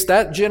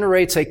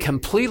generates a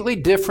completely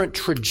different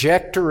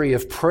trajectory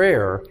of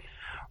prayer,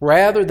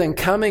 rather than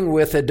coming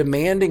with a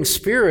demanding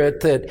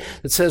spirit that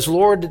says,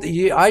 Lord,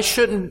 I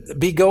shouldn't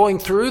be going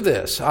through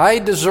this. I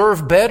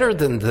deserve better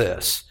than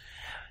this.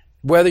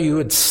 Whether you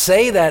would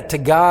say that to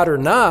God or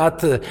not,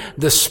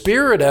 the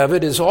spirit of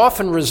it is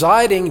often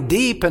residing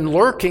deep and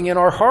lurking in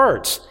our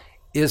hearts,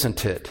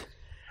 isn't it?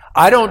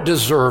 I don't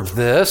deserve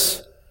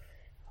this.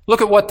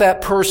 Look at what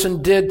that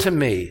person did to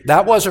me.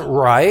 That wasn't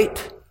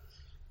right.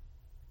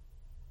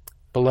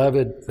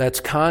 Beloved, that's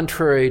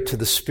contrary to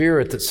the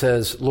spirit that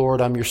says, Lord,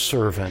 I'm your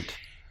servant.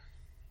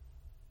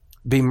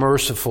 Be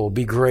merciful,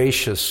 be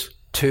gracious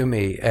to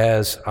me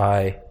as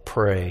I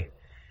pray.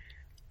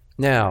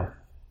 Now,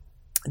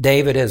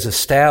 David has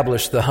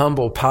established the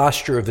humble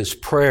posture of his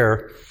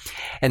prayer.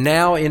 And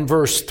now in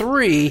verse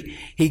 3,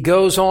 he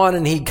goes on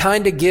and he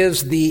kind of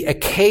gives the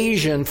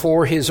occasion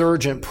for his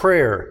urgent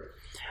prayer.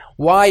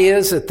 Why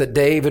is it that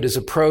David is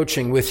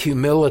approaching with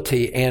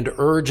humility and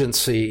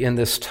urgency in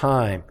this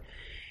time?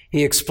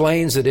 He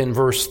explains it in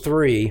verse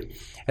 3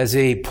 as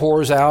he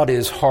pours out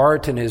his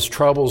heart and his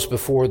troubles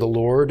before the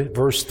Lord.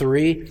 Verse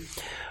 3,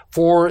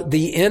 for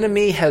the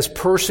enemy has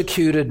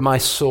persecuted my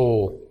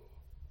soul.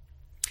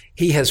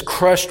 He has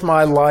crushed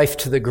my life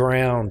to the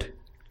ground.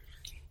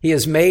 He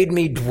has made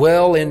me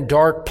dwell in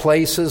dark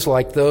places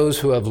like those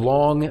who have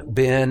long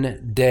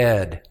been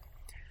dead.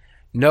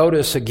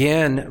 Notice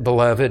again,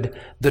 beloved,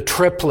 the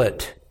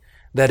triplet.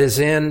 that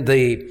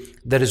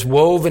is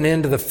woven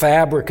into the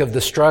fabric of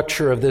the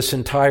structure of this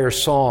entire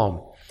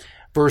psalm.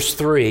 Verse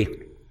 3,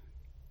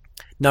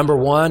 number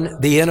 1,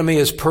 the enemy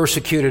has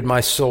persecuted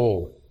my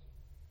soul.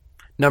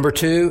 Number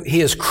 2, he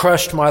has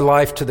crushed my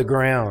life to the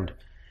ground.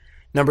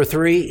 Number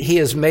 3, he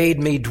has made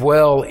me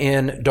dwell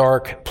in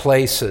dark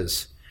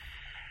places.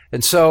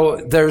 And so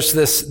there's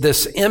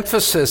this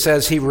emphasis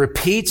as he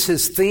repeats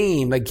his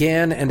theme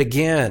again and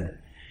again.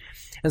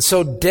 And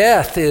so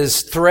death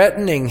is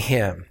threatening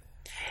him.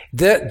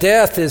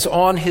 Death is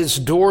on his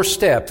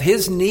doorstep.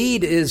 His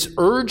need is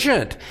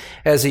urgent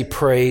as he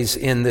prays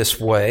in this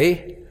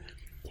way.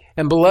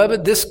 And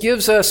beloved, this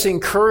gives us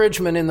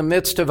encouragement in the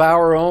midst of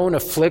our own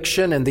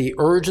affliction and the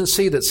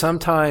urgency that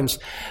sometimes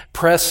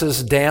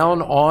presses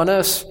down on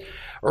us.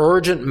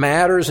 Urgent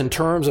matters in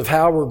terms of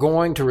how we're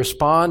going to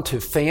respond to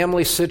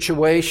family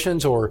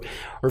situations or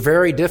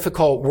very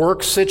difficult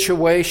work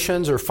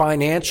situations or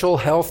financial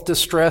health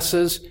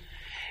distresses.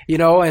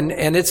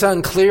 And it's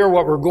unclear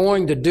what we're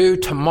going to do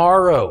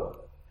tomorrow.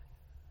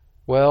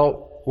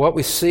 Well, what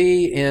we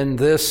see in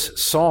this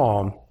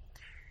psalm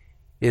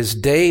is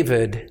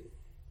David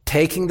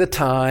taking the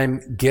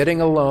time,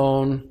 getting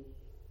alone,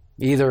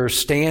 either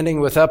standing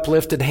with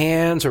uplifted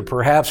hands or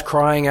perhaps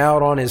crying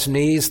out on his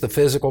knees. The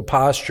physical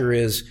posture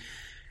is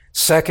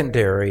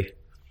secondary.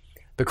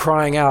 But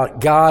crying out,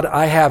 God,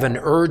 I have an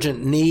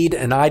urgent need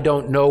and I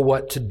don't know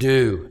what to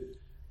do.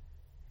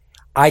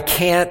 I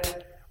can't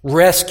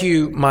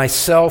rescue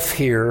myself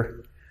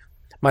here.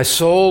 My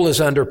soul is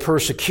under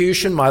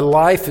persecution. My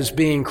life is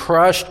being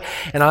crushed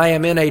and I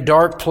am in a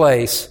dark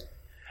place.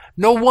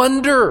 No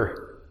wonder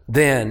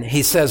then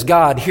he says,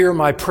 God, hear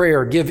my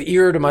prayer, give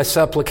ear to my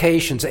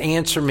supplications,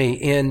 answer me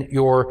in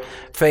your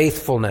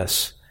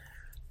faithfulness.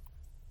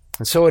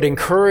 And so it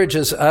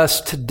encourages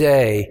us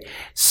today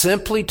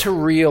simply to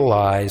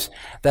realize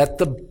that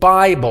the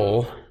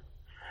Bible,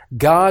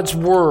 God's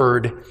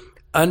Word,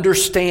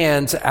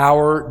 understands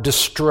our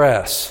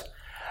distress,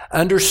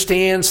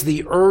 understands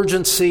the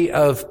urgency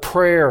of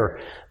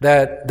prayer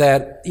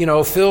that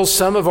fills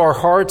some of our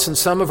hearts and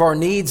some of our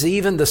needs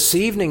even this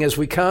evening as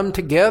we come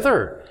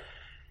together.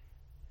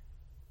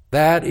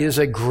 That is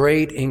a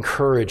great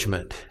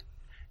encouragement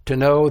to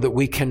know that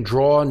we can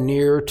draw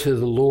near to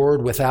the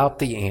Lord without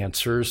the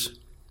answers.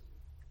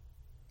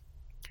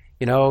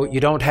 You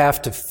don't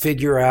have to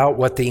figure out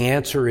what the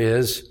answer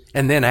is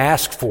and then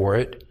ask for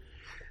it.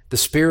 The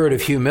spirit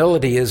of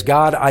humility is,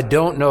 God, I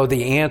don't know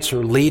the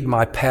answer. Lead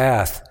my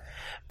path.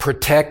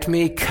 Protect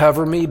me,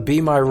 cover me,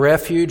 be my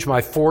refuge,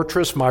 my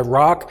fortress, my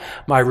rock,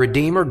 my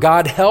redeemer.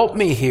 God, help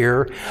me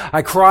here.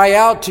 I cry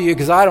out to you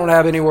because I don't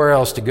have anywhere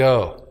else to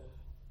go.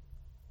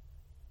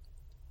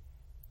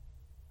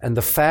 And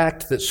the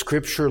fact that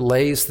Scripture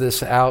lays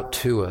this out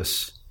to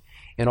us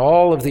in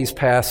all of these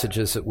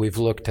passages that we've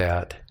looked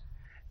at,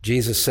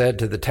 Jesus said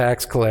to the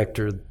tax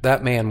collector,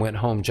 that man went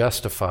home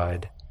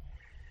justified.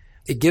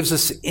 It gives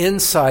us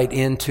insight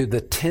into the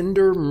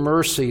tender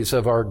mercies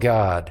of our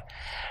God,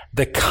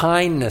 the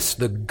kindness,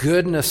 the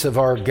goodness of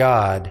our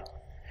God,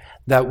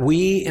 that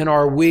we in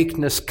our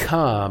weakness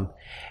come,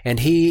 and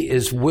He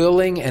is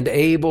willing and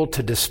able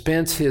to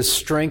dispense His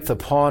strength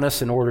upon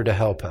us in order to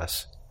help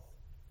us.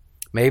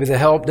 Maybe the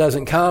help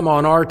doesn't come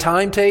on our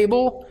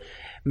timetable.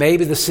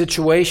 Maybe the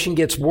situation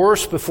gets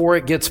worse before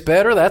it gets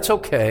better. That's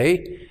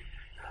okay.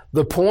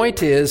 The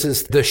point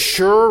is the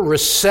sure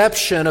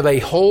reception of a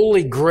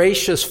holy,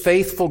 gracious,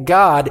 faithful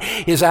God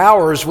is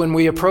ours when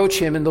we approach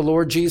Him in the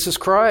Lord Jesus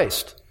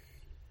Christ.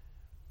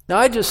 Now,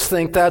 I just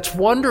think that's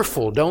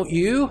wonderful, don't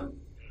you?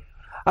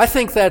 I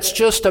think that's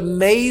just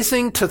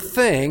amazing to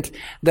think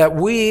that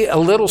we, a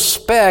little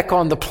speck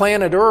on the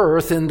planet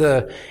Earth in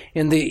the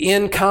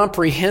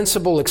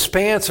incomprehensible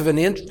expanse of an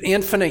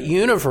infinite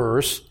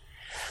universe,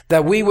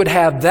 that we would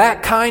have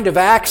that kind of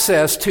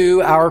access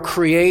to our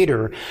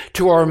Creator,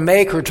 to our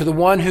Maker, to the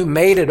one who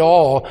made it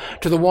all,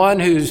 to the one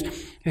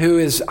who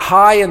is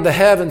high in the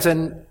heavens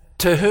and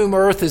to whom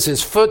earth is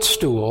His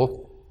footstool,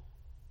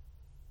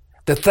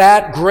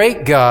 that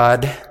great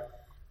God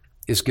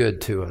is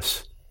good to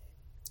us,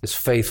 is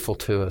faithful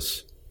to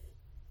us,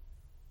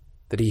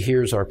 that He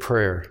hears our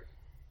prayer.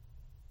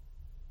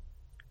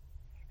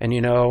 And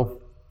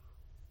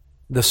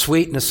the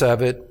sweetness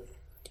of it,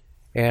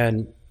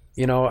 and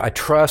I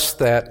trust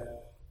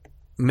that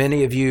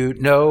many of you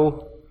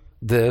know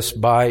this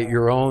by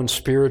your own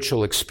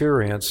spiritual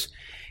experience.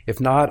 If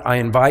not, I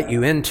invite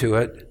you into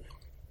it.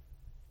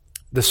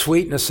 The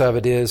sweetness of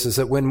it is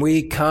that when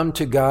we come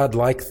to God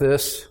like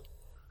this,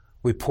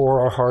 we pour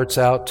our hearts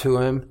out to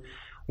Him,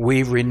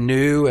 we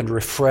renew and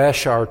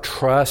refresh our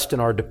trust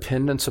and our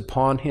dependence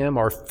upon Him,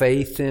 our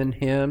faith in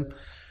Him.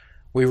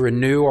 We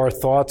renew our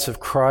thoughts of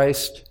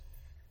Christ.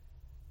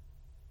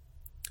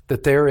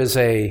 That there is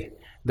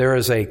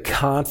a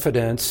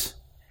confidence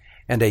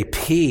and a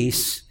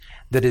peace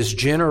that is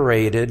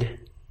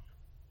generated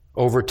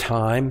over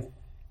time,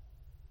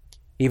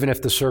 even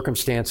if the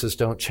circumstances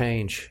don't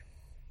change.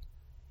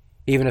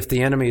 Even if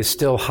the enemy is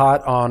still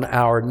hot on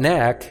our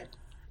neck,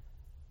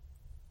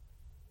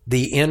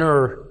 the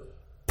inner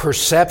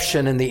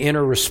perception and the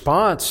inner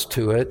response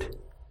to it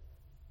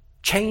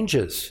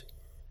changes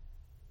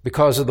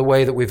because of the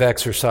way that we've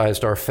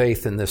exercised our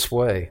faith in this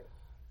way.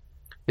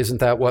 Isn't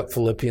that what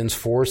Philippians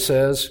 4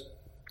 says?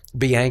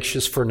 Be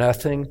anxious for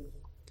nothing,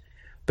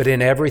 but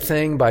in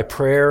everything by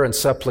prayer and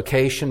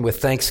supplication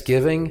with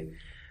thanksgiving,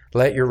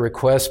 let your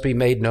requests be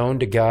made known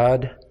to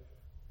God.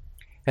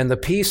 And the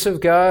peace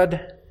of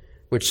God,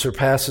 which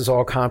surpasses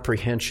all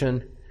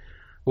comprehension,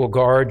 will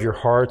guard your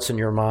hearts and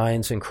your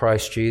minds in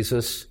Christ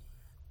Jesus.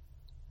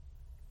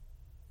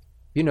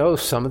 You know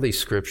some of these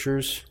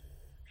scriptures,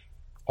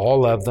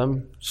 all of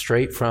them,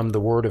 straight from the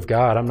Word of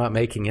God. I'm not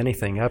making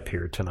anything up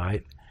here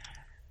tonight.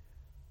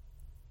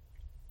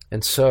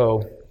 And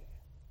so,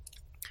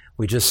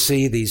 we just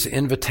see these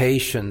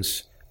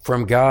invitations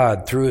from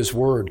God through His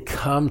Word.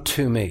 Come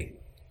to me.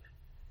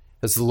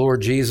 As the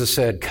Lord Jesus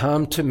said,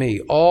 come to me,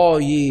 all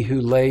ye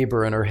who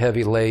labor and are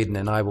heavy laden,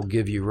 and I will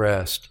give you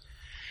rest.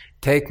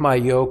 Take my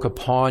yoke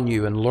upon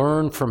you and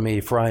learn from me,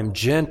 for I am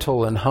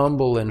gentle and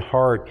humble in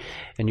heart,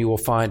 and you will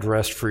find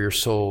rest for your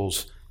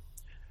souls.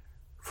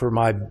 For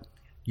my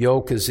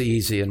yoke is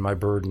easy and my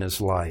burden is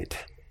light.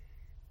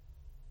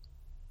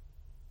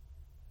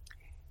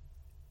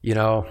 You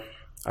know,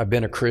 I've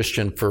been a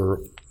Christian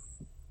for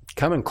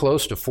coming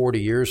close to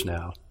 40 years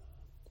now.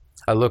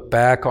 I look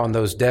back on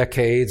those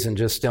decades and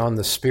just on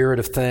the spirit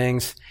of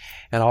things,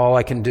 and all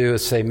I can do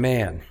is say,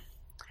 man,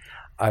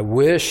 I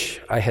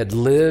wish I had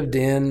lived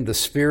in the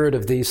spirit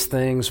of these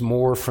things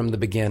more from the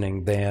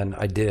beginning than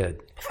I did.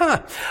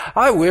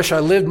 I wish I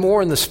lived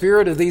more in the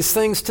spirit of these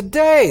things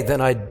today than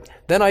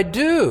I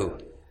do.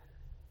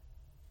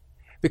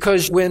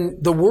 Because when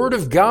the Word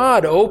of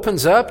God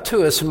opens up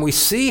to us and we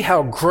see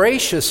how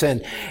gracious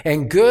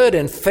and good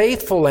and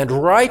faithful and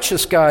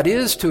righteous God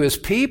is to His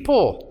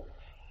people,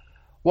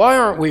 why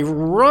aren't we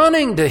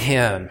running to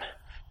Him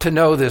to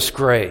know this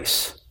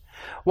grace?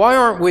 Why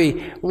aren't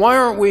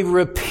we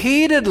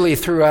repeatedly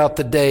throughout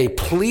the day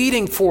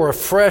pleading for a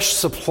fresh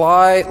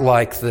supply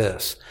like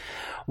this?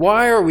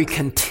 Why are we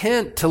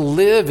content to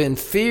live in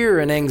fear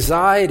and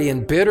anxiety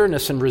and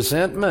bitterness and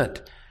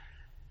resentment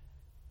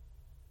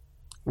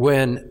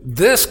when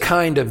this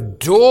kind of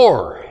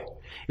door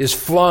is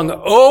flung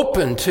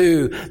open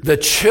to the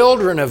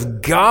children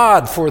of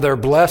God for their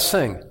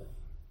blessing?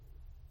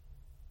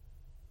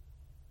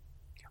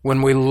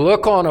 When we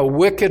look on a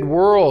wicked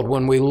world,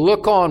 when we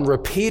look on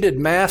repeated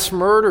mass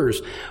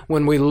murders,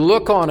 when we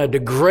look on a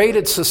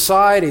degraded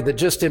society that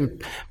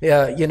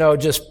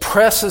just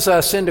presses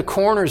us into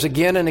corners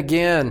again and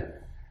again,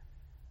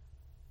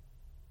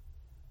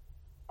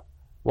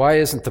 why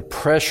isn't the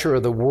pressure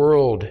of the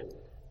world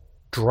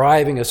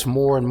driving us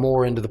more and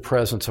more into the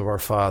presence of our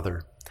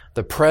Father?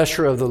 The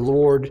pressure of the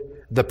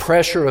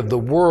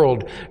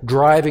world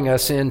driving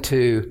us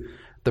into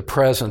the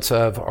presence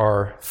of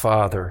our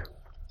Father.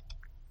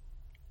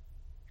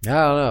 I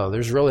don't know.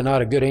 There's really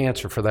not a good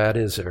answer for that,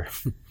 is there?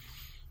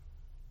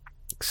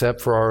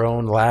 Except for our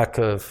own lack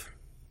of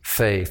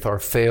faith, our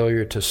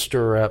failure to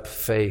stir up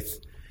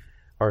faith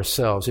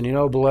ourselves. And you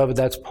know, beloved,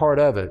 that's part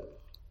of it.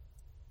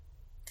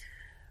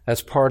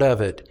 That's part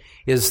of it,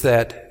 is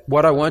that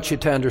what I want you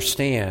to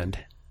understand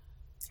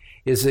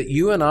is that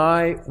you and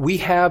I, we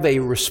have a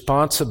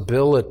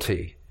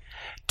responsibility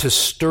to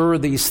stir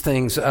these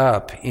things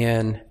up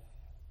in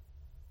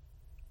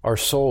our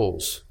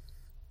souls.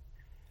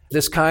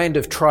 This kind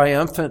of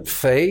triumphant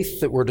faith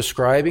that we're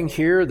describing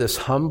here, this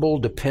humble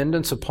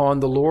dependence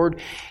upon the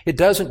Lord, it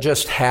doesn't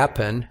just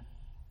happen.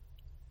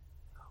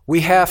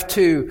 We have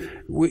to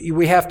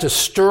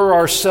stir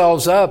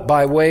ourselves up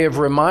by way of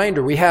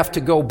reminder. We have to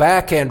go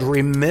back and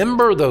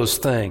remember those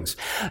things.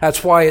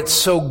 That's why it's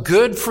so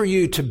good for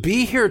you to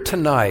be here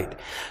tonight,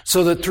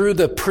 so that through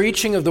the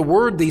preaching of the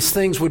Word, these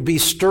things would be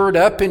stirred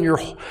up in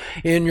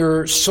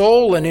your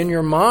soul and in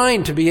your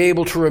mind to be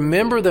able to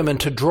remember them and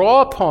to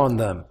draw upon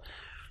them.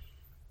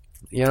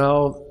 You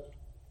know,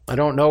 I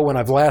don't know when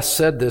I've last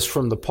said this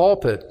from the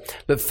pulpit,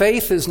 but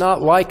faith is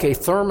not like a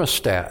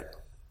thermostat.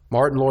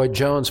 Martin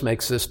Lloyd-Jones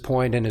makes this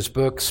point in his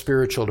book,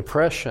 Spiritual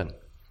Depression.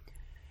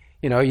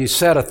 You know, you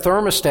set a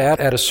thermostat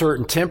at a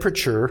certain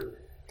temperature,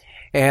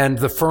 and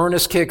the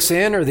furnace kicks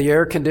in or the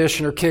air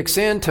conditioner kicks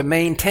in to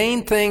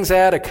maintain things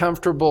at a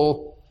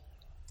comfortable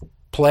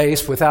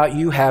place without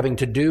you having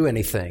to do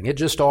anything. It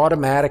just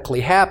automatically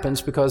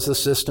happens because the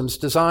system's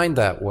designed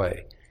that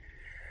way.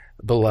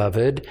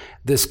 Beloved,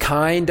 this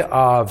kind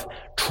of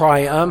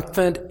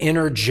triumphant,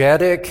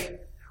 energetic,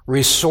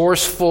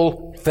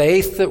 resourceful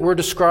faith that we're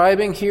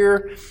describing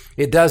here,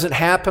 it doesn't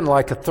happen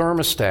like a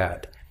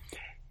thermostat.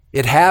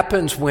 It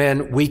happens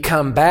when we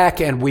come back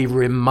and we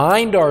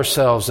remind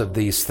ourselves of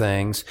these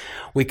things.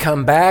 We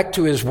come back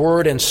to His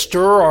Word and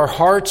stir our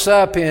hearts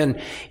up in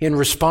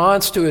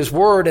response to His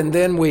Word, and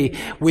then we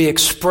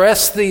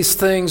express these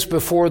things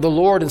before the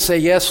Lord and say,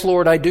 yes,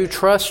 Lord, I do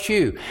trust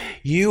You.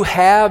 You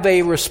have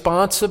a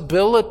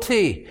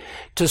responsibility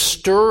to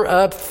stir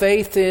up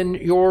faith in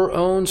your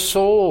own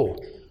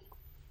soul.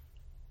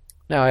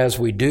 Now, as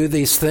we do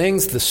these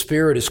things, the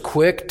Spirit is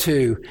quick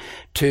to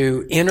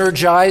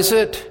energize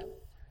it,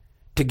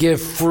 to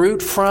give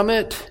fruit from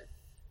it.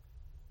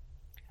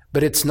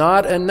 But it's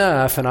not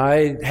enough, and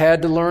I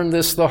had to learn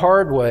this the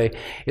hard way,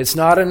 it's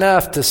not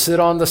enough to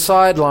sit on the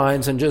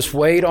sidelines and just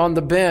wait on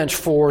the bench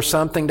for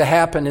something to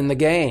happen in the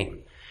game.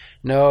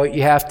 No,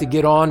 you have to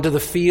get onto the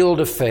field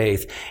of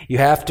faith. You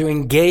have to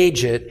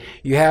engage it.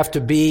 You have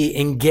to be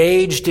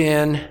engaged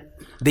in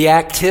the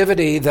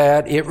activity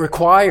that it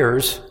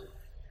requires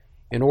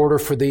in order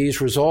for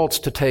these results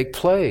to take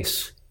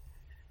place.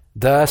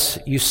 Thus,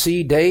 you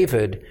see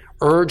David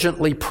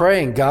urgently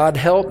praying, God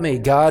help me,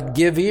 God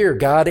give ear,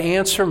 God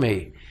answer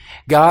me.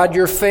 God,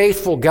 you're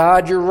faithful,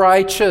 God, you're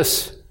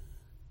righteous.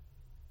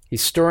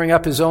 He's stirring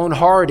up his own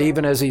heart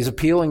even as he's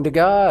appealing to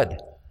God.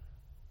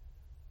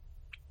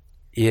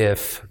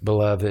 If,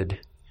 beloved,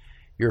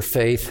 your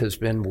faith has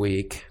been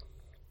weak,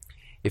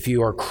 if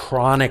you are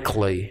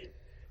chronically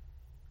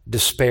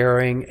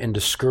despairing and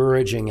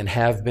discouraging and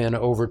have been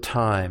over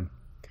time,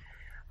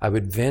 I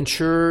would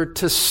venture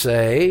to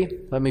say,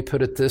 let me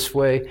put it this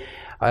way,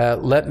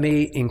 let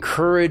me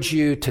encourage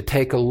you to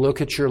take a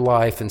look at your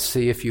life and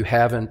see if you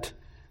haven't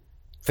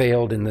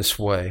failed in this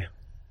way,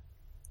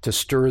 to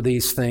stir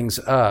these things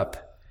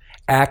up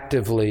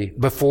actively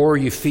before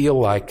you feel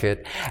like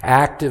it,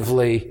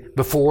 actively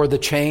before the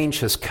change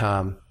has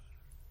come.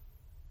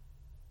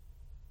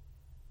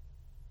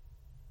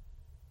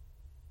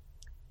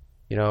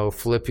 You know,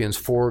 Philippians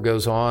 4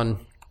 goes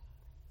on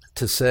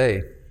to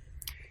say,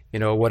 you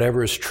know,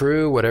 whatever is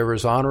true, whatever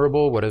is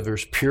honorable, whatever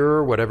is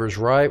pure, whatever is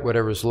right,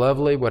 whatever is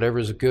lovely, whatever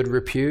is of good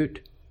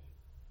repute,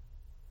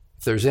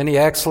 if there's any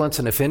excellence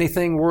and if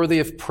anything worthy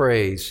of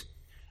praise,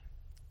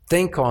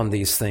 think on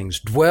these things,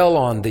 dwell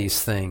on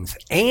these things,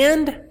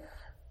 and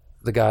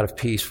the God of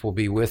peace will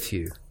be with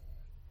you.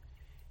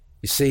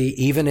 You see,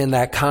 even in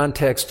that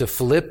context of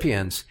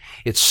Philippians,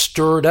 it's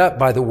stirred up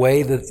by the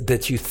way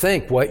that you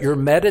think, what you're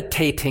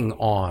meditating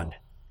on.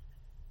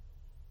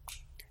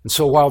 And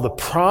so while the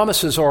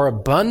promises are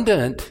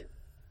abundant,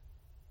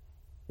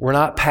 we're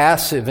not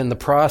passive in the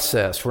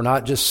process. We're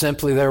not just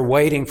simply there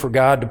waiting for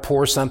God to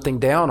pour something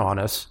down on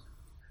us.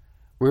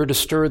 We're to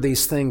stir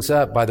these things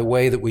up by the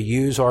way that we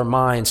use our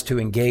minds to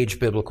engage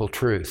biblical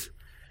truth.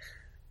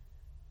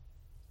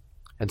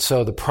 And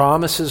so the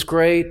promise is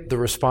great, the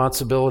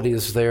responsibility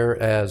is there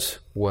as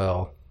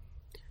well.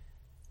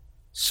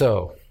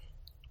 So,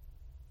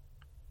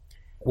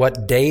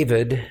 what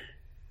David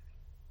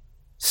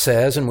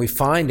says, and we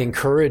find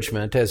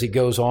encouragement as he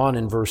goes on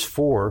in verse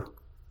 4.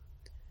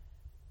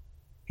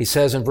 He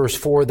says in verse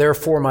 4,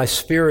 therefore my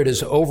spirit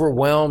is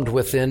overwhelmed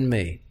within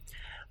me.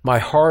 My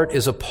heart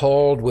is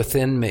appalled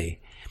within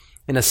me.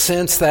 In a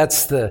sense,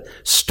 that's the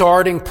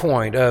starting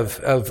point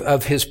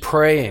of his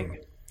praying.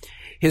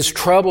 His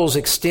troubles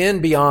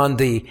extend beyond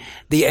the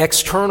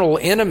external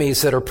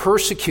enemies that are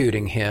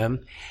persecuting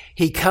him.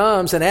 He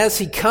comes, and as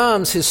he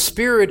comes, his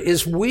spirit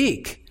is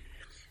weak.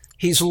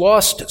 He's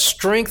lost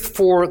strength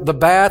for the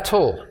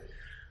battle.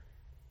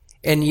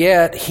 And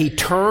yet he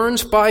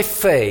turns by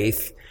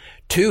faith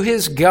to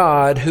his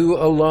God who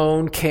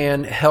alone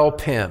can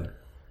help him.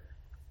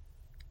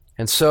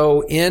 And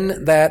so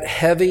in that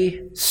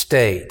heavy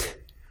state,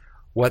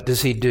 what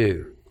does he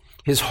do?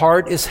 His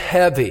heart is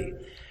heavy.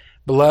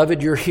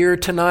 Beloved, you're here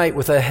tonight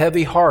with a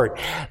heavy heart.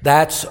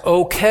 That's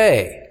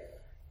okay.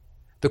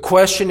 The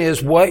question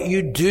is what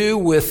you do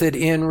with it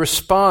in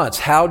response.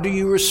 How do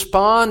you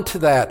respond to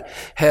that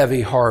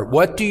heavy heart?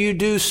 What do you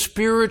do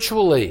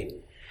spiritually?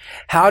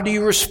 How do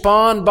you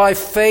respond by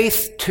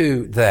faith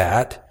to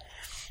that?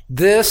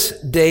 This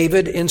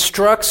David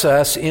instructs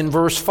us in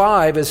verse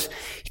 5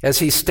 as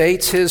he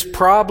states his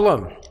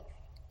problem.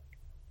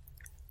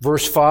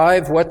 Verse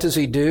 5, what does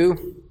he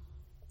do?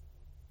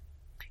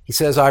 He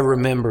says, I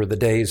remember the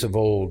days of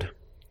old.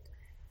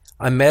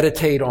 I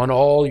meditate on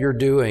all your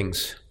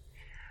doings.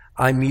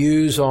 I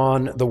muse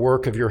on the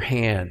work of your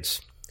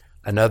hands.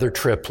 Another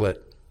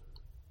triplet.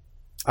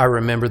 I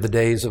remember the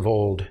days of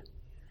old.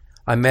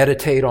 I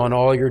meditate on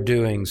all your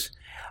doings.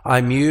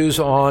 I muse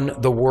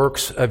on the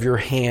works of your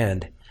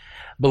hand.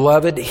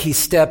 Beloved, he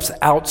steps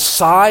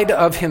outside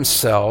of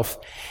himself.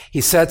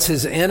 He sets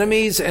his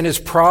enemies and his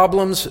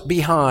problems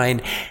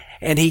behind,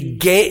 and he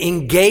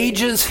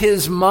engages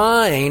his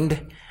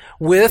mind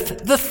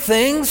with the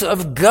things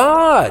of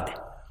God.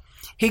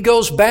 He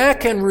goes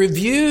back and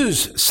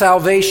reviews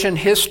salvation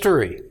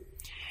history.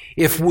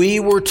 If we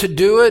were to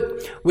do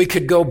it, we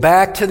could go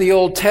back to the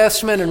Old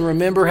Testament and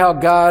remember how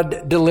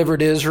God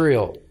delivered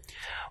Israel.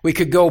 We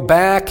could go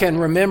back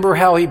and remember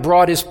how he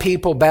brought his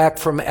people back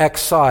from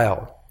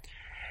exile.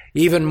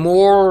 Even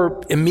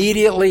more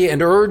immediately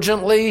and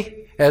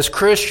urgently, as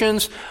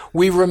Christians,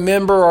 we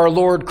remember our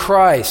Lord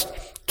Christ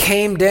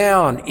came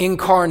down,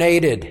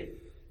 incarnated,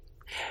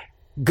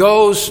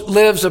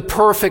 lives a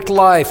perfect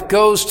life,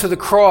 goes to the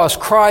cross,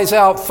 cries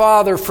out,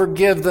 Father,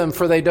 forgive them,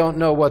 for they don't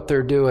know what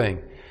they're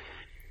doing.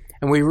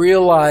 And we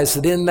realize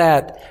that in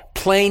that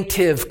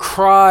plaintive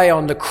cry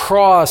on the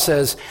cross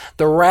as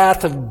the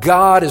wrath of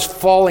God is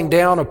falling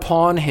down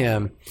upon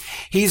him,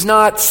 he's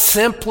not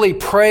simply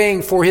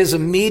praying for his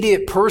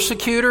immediate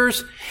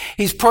persecutors.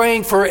 He's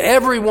praying for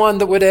everyone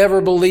that would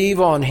ever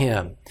believe on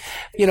him.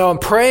 I'm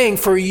praying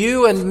for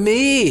you and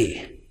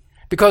me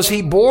because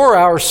he bore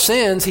our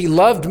sins. He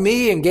loved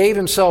me and gave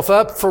himself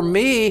up for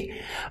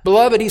me.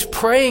 Beloved, he's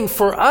praying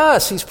for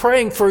us. He's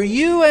praying for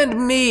you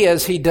and me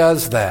as he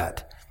does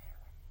that.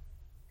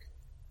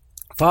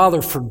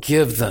 Father,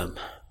 forgive them.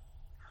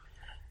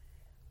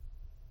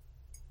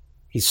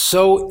 He's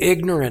so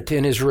ignorant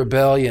in his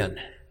rebellion.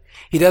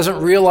 He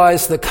doesn't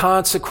realize the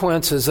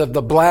consequences of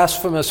the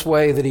blasphemous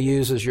way that he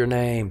uses your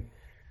name.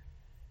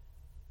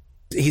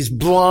 He's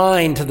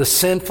blind to the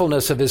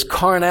sinfulness of his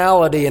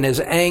carnality and his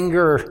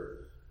anger.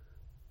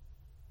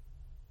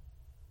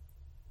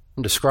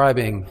 I'm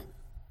describing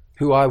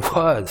who I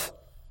was.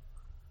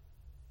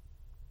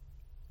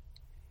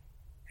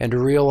 And to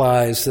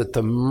realize that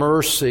the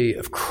mercy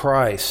of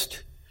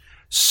Christ,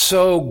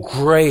 so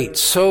great,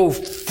 so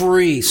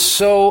free,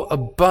 so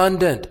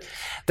abundant,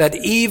 that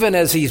even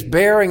as he's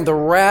bearing the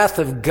wrath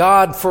of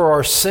God for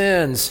our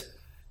sins,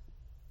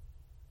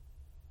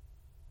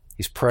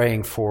 he's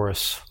praying for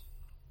us.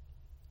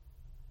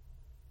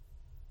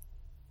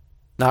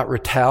 Not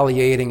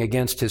retaliating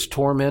against his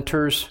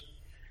tormentors,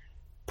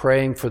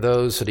 praying for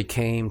those that he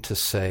came to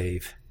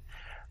save.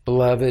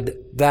 Beloved,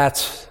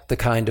 that's the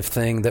kind of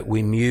thing that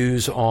we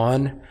muse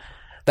on.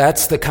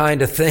 That's the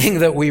kind of thing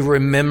that we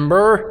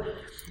remember.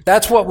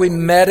 That's what we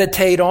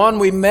meditate on.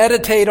 We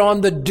meditate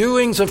on the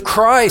doings of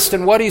Christ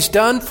and what he's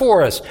done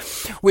for us.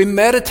 We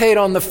meditate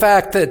on the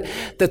fact that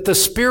the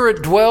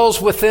Spirit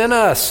dwells within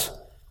us,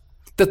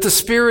 that the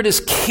Spirit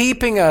is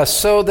keeping us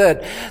so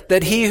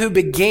that he who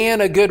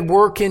began a good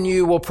work in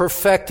you will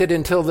perfect it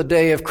until the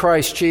day of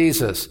Christ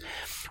Jesus.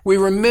 We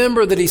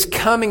remember that he's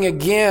coming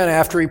again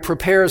after he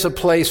prepares a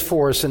place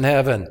for us in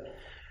heaven.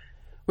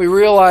 We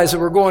realize that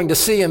we're going to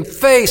see him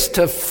face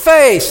to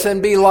face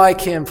and be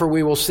like him, for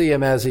we will see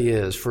him as he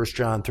is, 1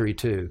 John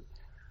 3:2.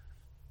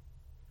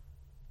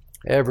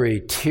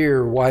 Every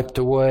tear wiped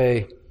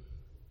away,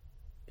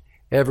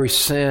 every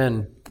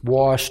sin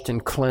washed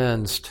and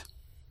cleansed.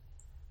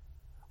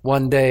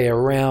 One day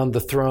around the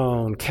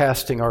throne,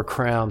 casting our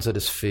crowns at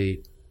his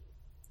feet.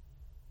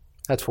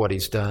 That's what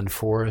he's done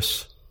for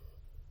us.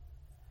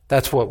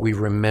 That's what we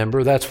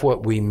remember. That's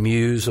what we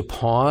muse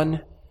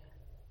upon.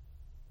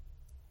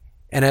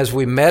 And as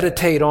we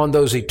meditate on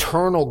those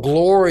eternal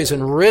glories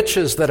and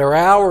riches that are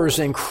ours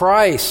in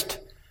Christ,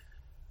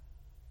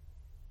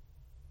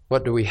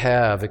 what do we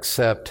have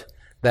except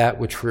that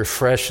which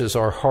refreshes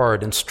our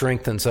heart and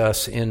strengthens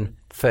us in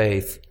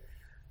faith?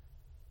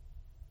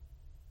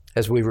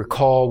 As we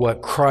recall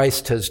what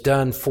Christ has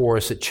done for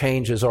us, it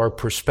changes our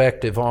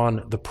perspective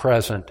on the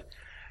present.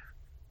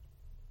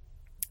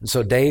 And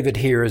so David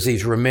here, as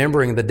he's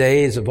remembering the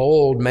days of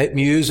old,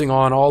 musing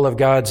on all of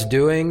God's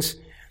doings,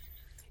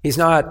 he's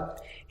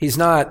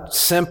not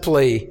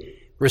simply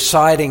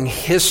reciting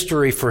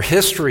history for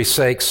history's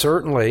sake,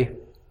 certainly.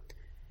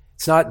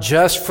 It's not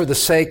just for the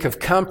sake of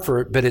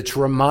comfort, but it's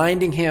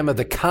reminding him of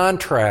the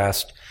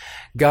contrast.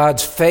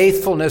 God's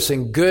faithfulness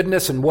and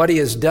goodness and what he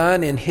has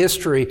done in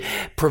history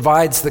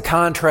provides the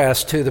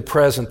contrast to the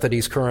present that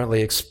he's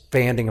currently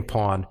expanding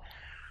upon.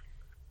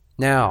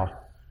 Now,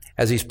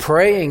 as he's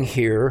praying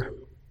here,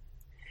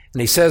 and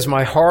he says,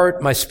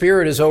 my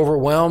spirit is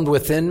overwhelmed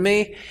within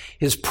me,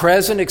 his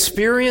present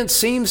experience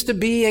seems to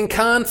be in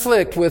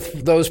conflict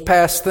with those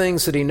past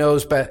things that he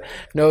knows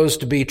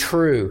to be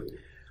true.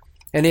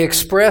 And he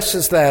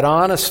expresses that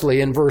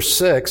honestly in verse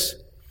 6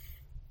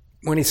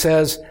 when he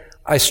says,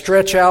 I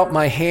stretch out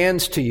my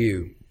hands to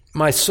you.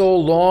 My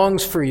soul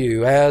longs for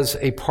you as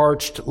a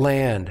parched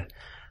land.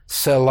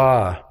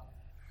 Selah.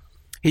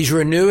 He's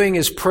renewing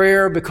his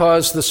prayer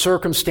because the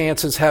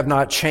circumstances have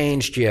not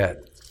changed yet.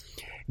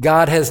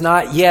 God has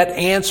not yet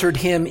answered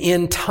him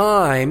in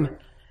time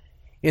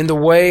in the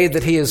way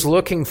that he is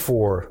looking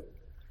for.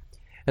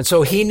 And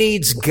so he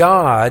needs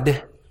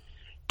God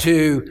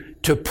to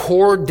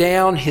pour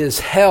down his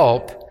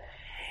help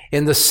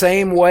in the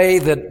same way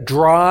that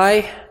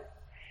dry,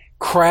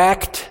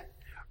 cracked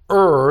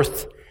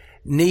earth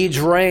needs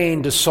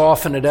rain to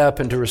soften it up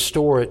and to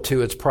restore it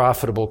to its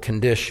profitable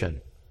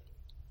condition.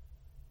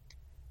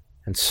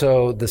 And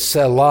so the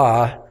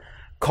Selah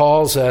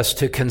calls us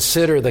to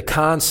consider the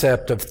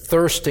concept of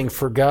thirsting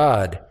for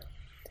God.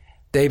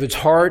 David's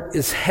heart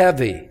is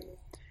heavy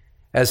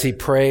as he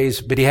prays,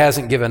 but he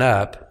hasn't given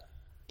up.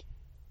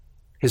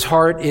 His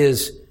heart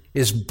is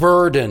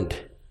burdened,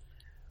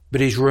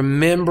 but he's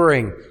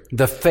remembering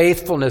the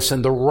faithfulness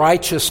and the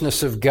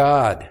righteousness of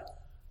God.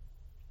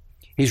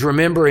 He's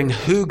remembering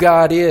who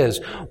God is,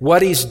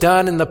 what he's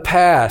done in the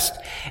past,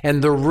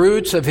 and the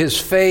roots of his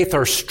faith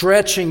are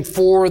stretching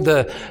for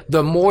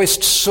the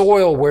moist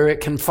soil where it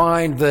can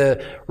find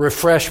the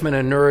refreshment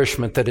and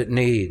nourishment that it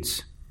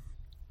needs.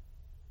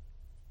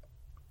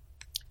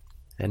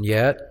 And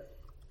yet,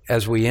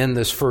 as we end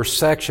this first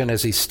section,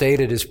 as he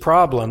stated his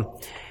problem,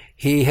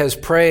 He has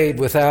prayed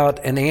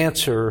without an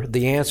answer.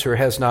 The answer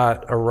has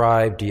not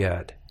arrived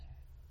yet.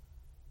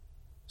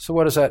 So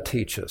what does that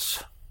teach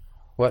us?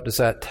 What does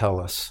that tell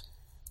us?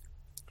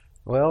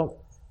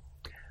 Well,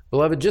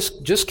 beloved,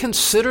 just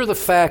consider the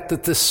fact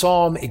that this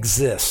psalm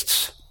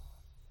exists.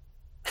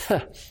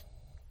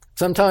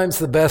 Sometimes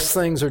the best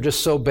things are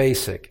just so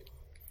basic.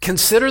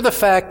 Consider the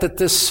fact that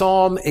this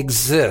psalm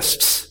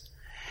exists.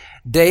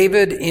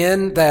 David,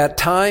 in that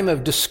time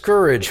of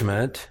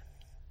discouragement,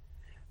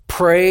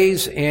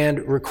 prays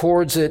and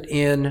records it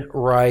in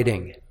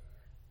writing.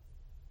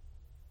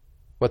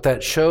 What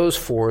that shows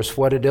for us,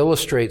 what it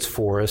illustrates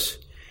for us,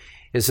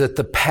 is that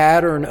the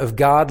pattern of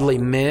godly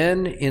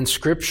men in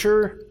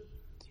Scripture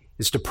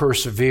is to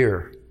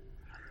persevere,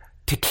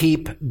 to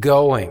keep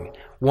going,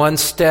 one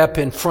step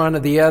in front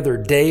of the other,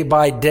 day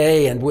by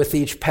day and with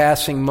each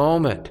passing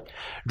moment,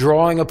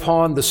 drawing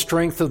upon the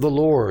strength of the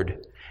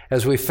Lord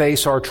as we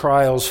face our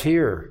trials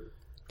here.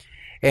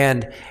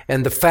 And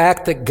the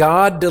fact that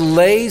God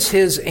delays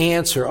His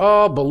answer,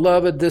 oh,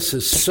 beloved, this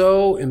is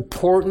so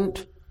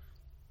important.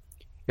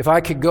 If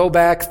I could go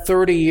back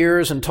 30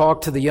 years and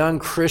talk to the young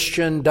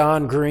Christian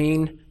Don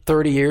Green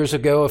 30 years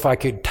ago, if I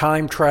could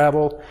time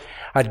travel,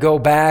 I'd go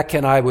back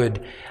and I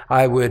would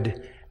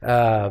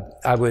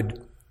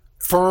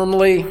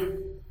firmly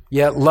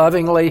yet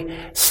lovingly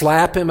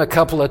slap him a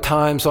couple of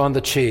times on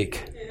the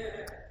cheek.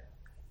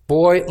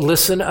 Boy,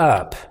 listen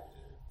up.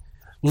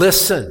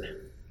 Listen.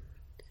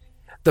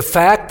 The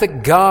fact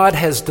that God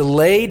has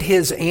delayed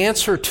His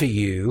answer to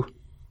you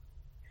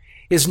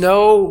is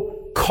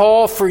no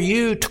call for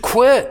you to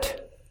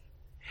quit.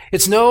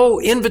 It's no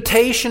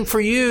invitation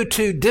for you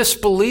to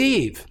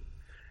disbelieve.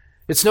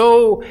 It's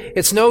no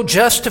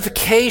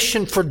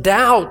justification for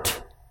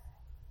doubt.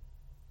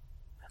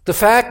 The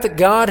fact that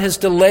God has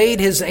delayed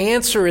His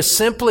answer is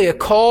simply a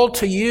call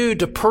to you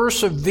to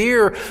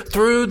persevere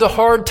through the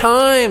hard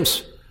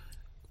times.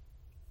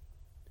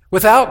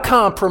 Without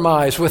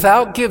compromise,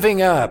 without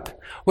giving up,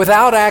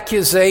 without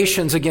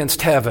accusations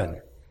against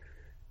heaven.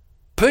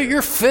 Put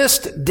your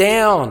fist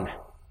down.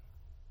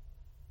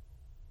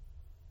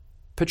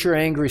 Put your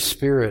angry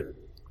spirit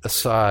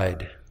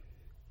aside.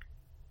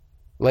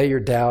 Lay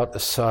your doubt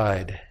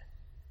aside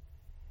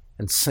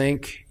and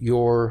sink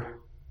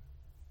your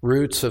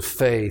roots of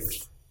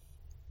faith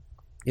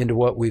into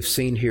what we've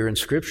seen here in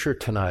Scripture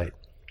tonight.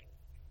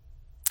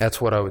 That's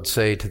what I would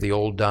say to the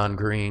old Don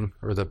Green,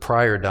 or the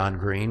prior Don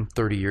Green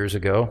 30 years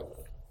ago,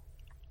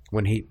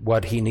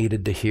 what he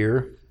needed to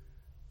hear.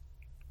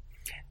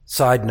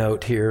 Side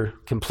note here,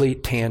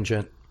 complete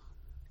tangent.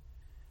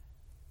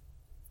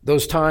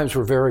 Those times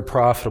were very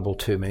profitable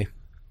to me.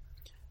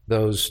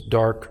 Those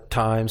dark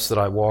times that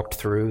I walked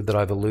through, that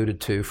I've alluded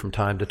to from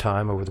time to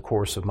time over the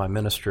course of my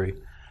ministry.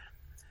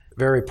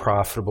 Very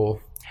profitable.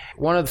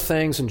 One of the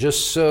things, and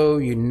just so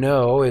you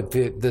know, if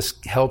this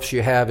helps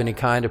you have any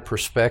kind of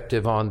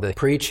perspective on the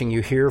preaching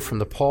you hear from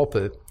the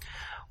pulpit,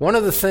 one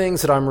of the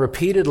things that I'm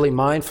repeatedly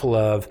mindful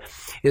of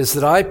is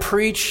that I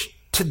preach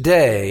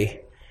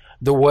today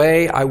the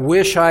way I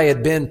wish I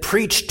had been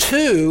preached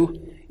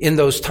to in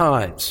those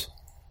times.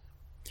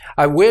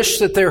 I wish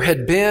there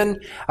had been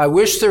a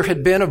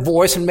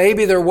voice, and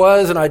maybe there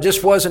was, and I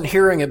just wasn't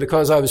hearing it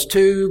because I was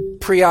too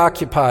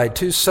preoccupied,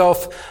 too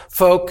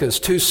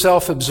self-focused, too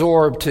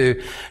self-absorbed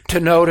to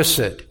notice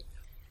it.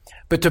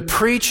 But to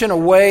preach in a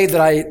way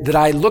that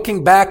I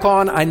looking back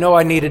on, I know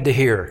I needed to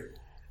hear.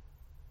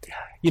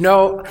 You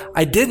know,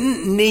 I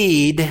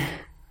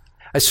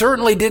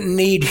certainly didn't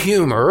need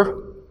humor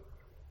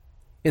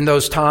in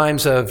those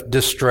times of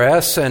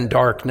distress and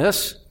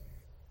darkness.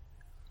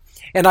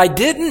 And I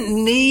didn't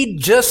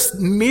need just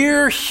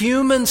mere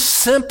human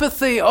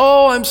sympathy.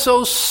 Oh, I'm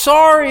so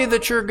sorry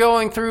that you're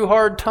going through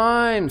hard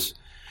times.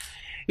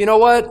 You know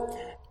what?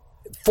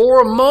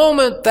 For a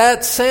moment,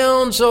 that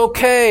sounds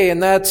okay,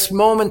 and that's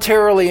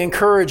momentarily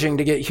encouraging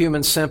to get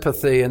human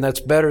sympathy, and that's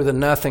better than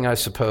nothing, I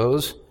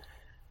suppose.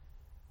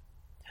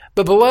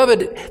 But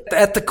beloved,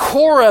 at the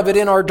core of it,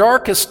 in our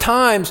darkest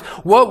times,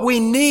 what we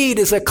need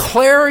is a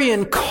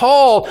clarion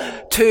call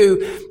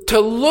to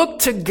look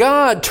to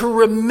God, to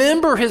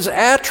remember His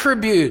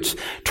attributes,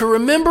 to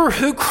remember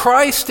who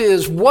Christ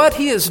is, what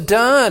He has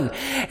done,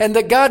 and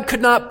that God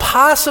could not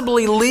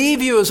possibly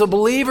leave you as a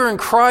believer in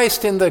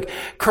Christ in the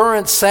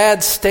current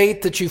sad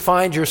state that you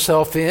find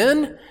yourself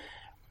in.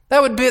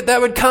 That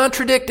would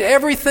contradict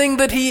everything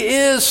that He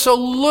is. So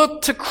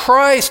look to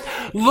Christ,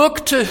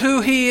 look to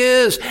who He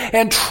is,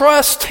 and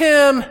trust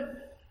Him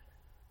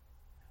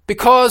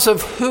because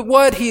of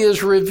what He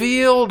has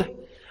revealed.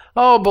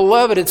 Oh,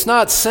 beloved, it's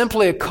not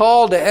simply a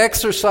call to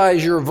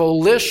exercise your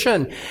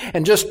volition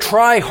and just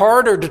try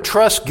harder to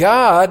trust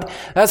God.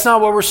 That's not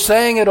what we're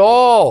saying at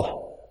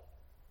all.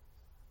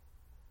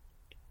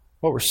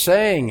 What we're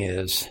saying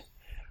is,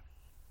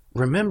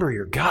 remember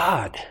your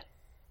God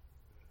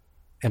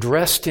and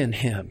rest in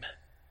Him.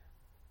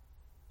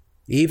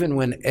 Even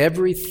when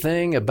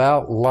everything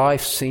about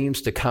life seems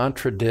to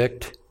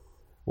contradict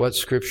what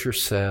Scripture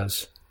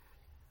says,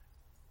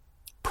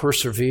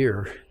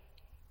 persevere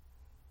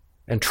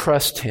and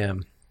trust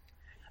Him.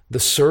 The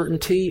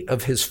certainty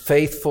of His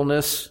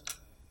faithfulness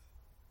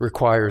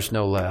requires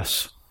no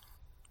less.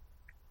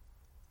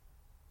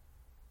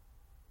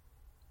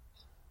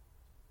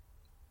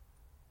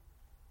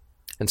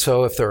 And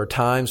so if there are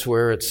times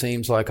where it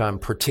seems like I'm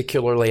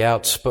particularly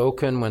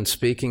outspoken when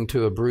speaking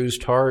to a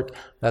bruised heart,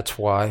 that's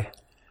why.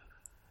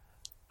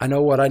 I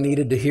know what I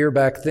needed to hear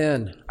back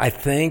then. I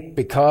think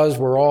because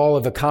we're all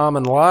of a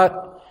common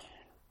lot,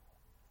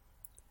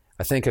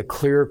 I think a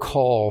clear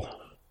call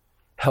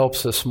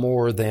helps us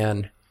more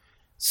than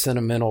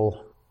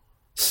sentimental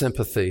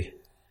sympathy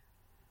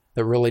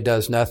that really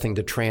does nothing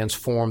to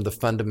transform the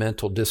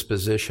fundamental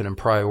disposition and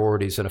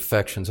priorities and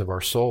affections of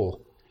our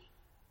soul.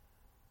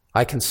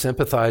 I can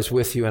sympathize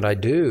with you, and I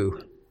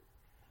do,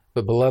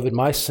 but beloved,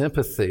 my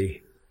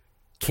sympathy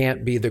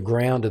can't be the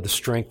ground of the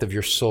strength of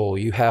your soul.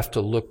 You have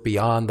to look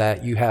beyond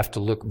that. You have to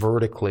look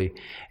vertically,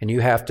 and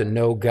you have to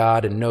know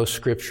God and know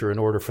Scripture in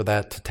order for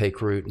that to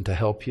take root and to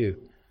help you.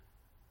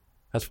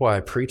 That's why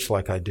I preach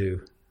like I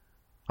do.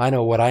 I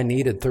know what I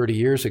needed 30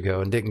 years ago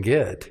and didn't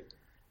get.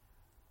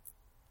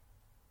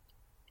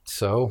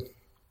 So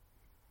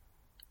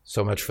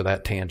much for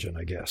that tangent,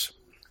 I guess.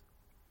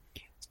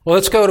 Well,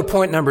 let's go to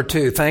point number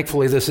 2.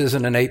 Thankfully, this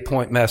isn't an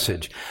 8-point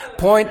message.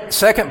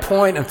 Second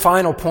point and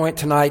final point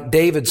tonight,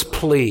 David's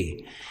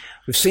plea.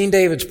 We've seen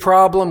David's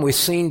problem. We've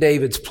seen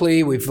David's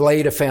plea. We've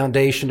laid a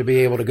foundation to be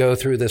able to go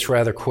through this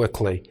rather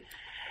quickly.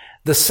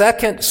 This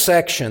second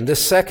section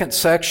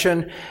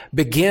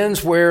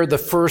begins where the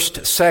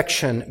first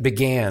section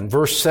began.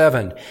 Verse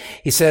 7,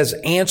 he says,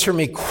 "Answer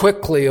me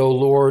quickly, O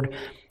Lord,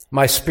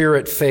 my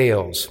spirit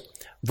fails."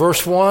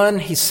 Verse 1,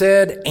 he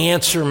said,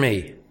 "Answer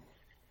me."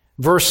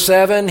 Verse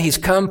 7, he's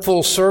come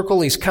full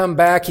circle. He's come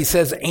back. He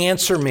says,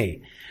 "Answer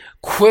me.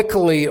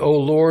 Quickly, O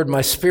Lord,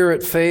 my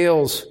spirit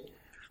fails.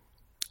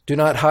 Do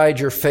not hide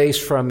your face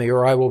from me,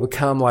 or I will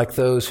become like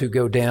those who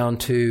go down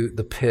to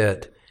the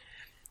pit."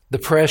 The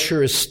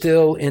pressure is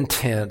still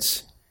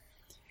intense.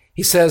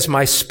 He says,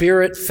 "My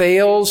spirit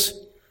fails."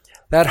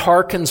 That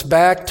harkens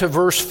back to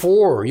verse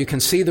 4. You can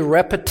see the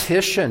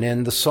repetition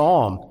in the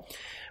psalm.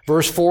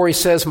 Verse 4, he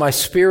says, "My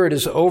spirit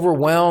is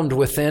overwhelmed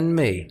within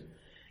me."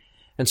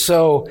 And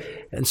so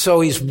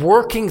he's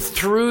working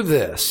through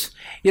this.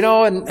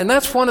 And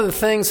that's one of the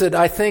things that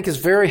I think is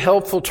very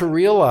helpful to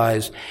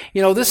realize.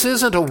 This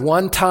isn't a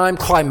one-time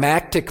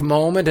climactic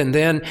moment and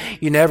then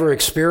you never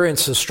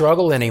experience the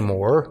struggle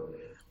anymore.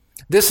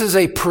 This is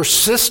a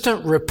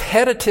persistent,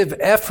 repetitive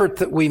effort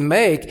that we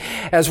make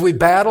as we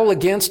battle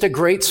against a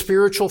great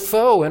spiritual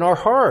foe in our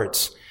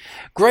hearts.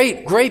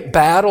 Great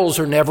battles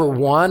are never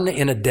won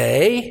in a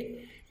day.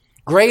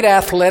 Great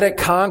athletic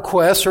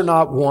conquests are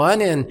not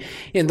won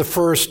in the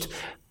first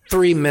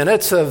 3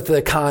 minutes of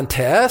the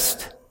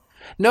contest.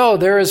 No,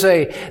 there is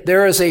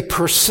a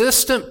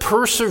persistent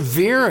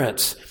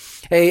perseverance,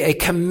 a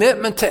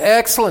commitment to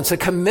excellence, a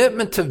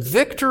commitment to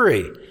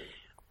victory.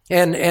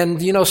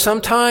 And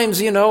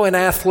sometimes, in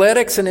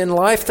athletics and in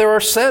life, there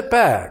are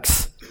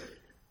setbacks.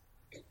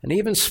 And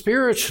even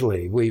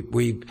spiritually,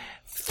 we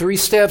 3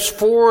 steps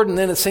forward and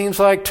then it seems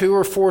like 2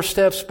 or 4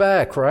 steps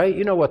back, right?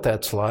 You know what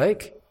that's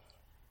like.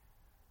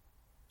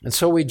 And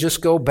so we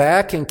just go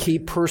back and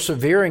keep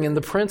persevering in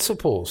the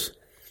principles.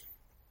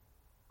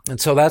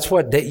 And so that's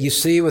what you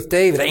see with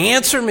David.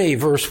 "Answer me,"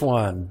 verse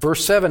 1.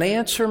 Verse 7,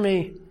 "Answer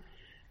me."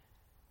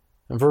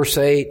 And verse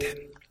 8,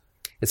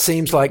 it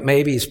seems like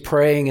maybe he's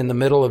praying in the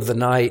middle of the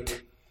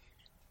night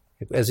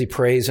as he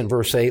prays in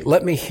verse 8,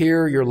 "Let me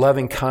hear your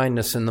loving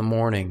kindness in the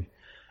morning,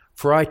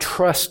 for I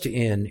trust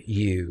in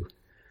you."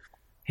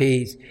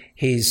 He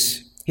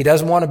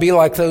doesn't want to be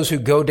like those who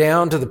go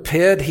down to the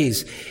pit.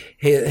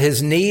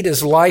 His need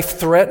is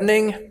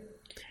life-threatening.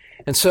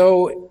 And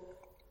so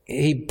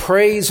he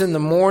prays in the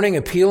morning,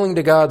 appealing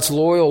to God's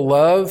loyal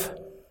love.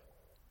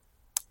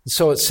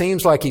 So it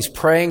seems like he's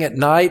praying at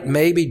night,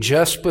 maybe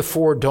just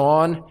before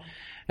dawn.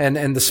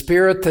 And the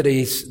spirit that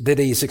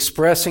he's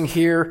expressing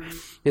here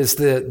is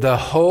the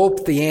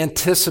hope, the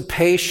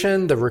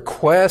anticipation, the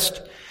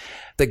request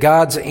that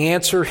God's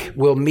answer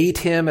will meet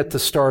him at the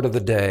start of the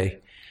day.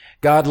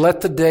 God, let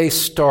the day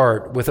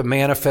start with a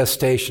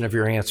manifestation of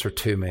your answer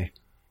to me.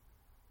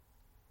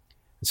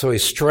 So he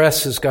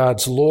stresses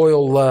God's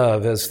loyal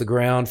love as the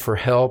ground for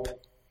help.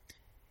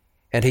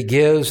 And he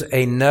gives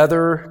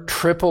another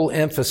triple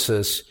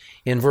emphasis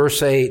in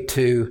verse 8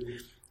 to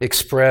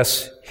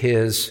express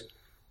his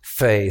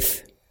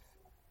faith.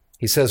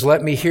 He says,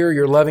 "Let me hear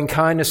your loving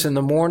kindness in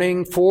the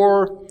morning,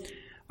 for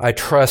I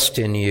trust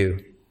in you.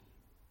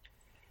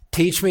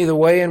 Teach me the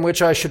way in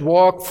which I should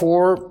walk,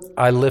 for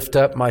I lift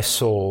up my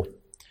soul."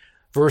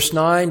 Verse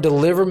 9,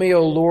 "Deliver me,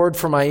 O Lord,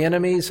 from my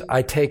enemies.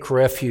 I take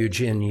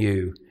refuge in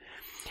you."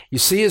 You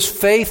see his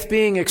faith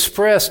being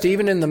expressed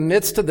even in the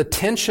midst of the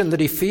tension that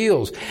he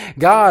feels.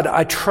 God,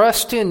 I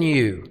trust in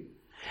you.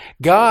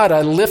 God,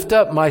 I lift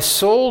up my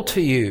soul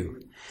to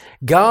you.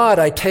 God,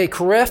 I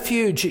take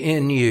refuge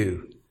in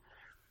you.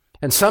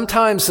 And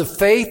sometimes the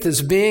faith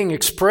is being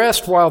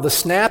expressed while the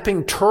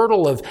snapping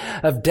turtle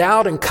of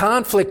doubt and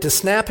conflict is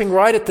snapping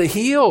right at the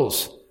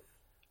heels.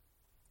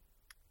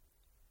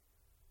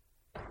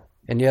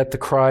 And yet the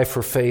cry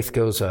for faith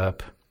goes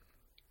up.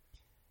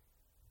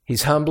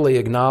 He's humbly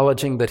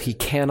acknowledging that he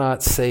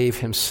cannot save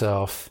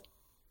himself.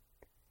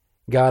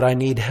 God, I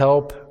need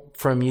help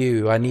from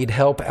you. I need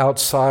help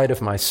outside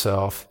of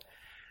myself.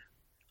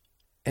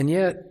 And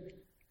yet,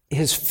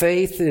 his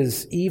faith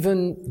is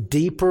even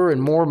deeper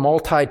and more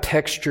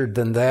multi-textured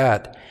than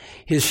that.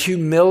 His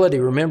humility,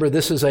 remember,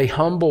 this is a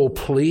humble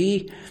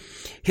plea.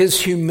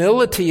 His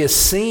humility is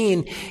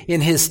seen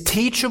in his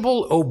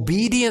teachable,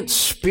 obedient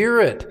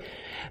spirit.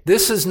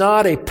 This is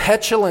not a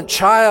petulant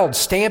child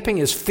stamping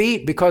his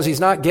feet because he's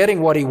not getting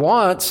what he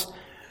wants.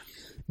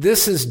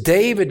 This is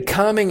David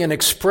coming and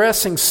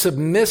expressing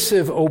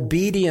submissive,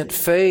 obedient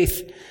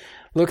faith.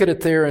 Look at it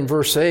there in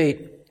verse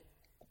 8.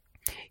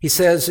 He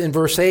says in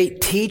verse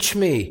 8, teach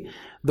me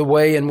the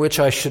way in which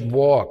I should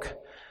walk.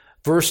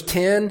 Verse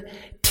 10,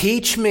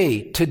 teach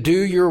me to do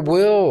your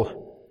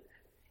will.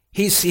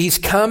 He's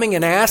coming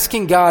and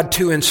asking God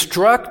to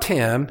instruct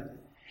him,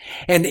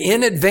 and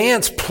in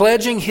advance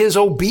pledging his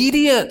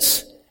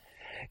obedience.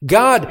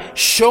 God,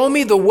 show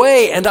me the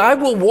way and I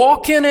will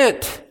walk in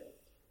it.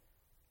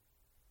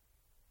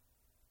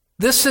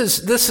 This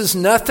is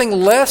nothing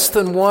less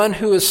than one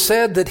who has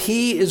said that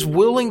he is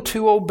willing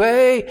to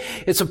obey.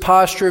 It's a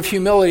posture of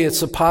humility.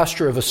 It's a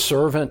posture of a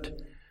servant.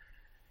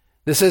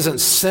 This isn't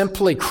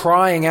simply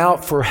crying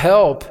out for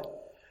help.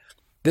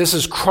 This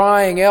is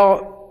crying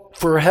out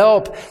for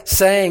help,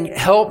 saying,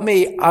 help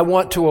me, I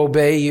want to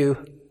obey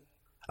you.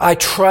 I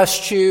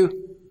trust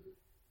you.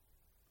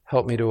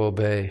 Help me to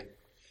obey.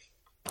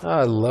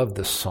 I love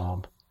this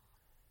psalm.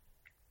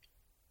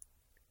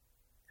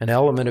 An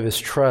element of his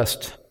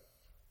trust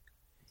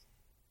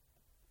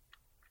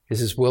is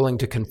his willing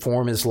to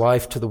conform his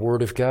life to the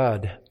Word of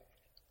God.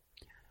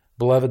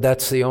 Beloved,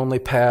 that's the only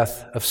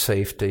path of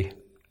safety,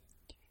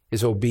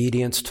 is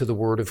obedience to the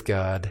Word of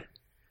God.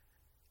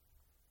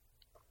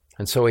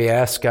 And so he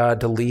asks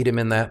God to lead him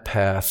in that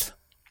path.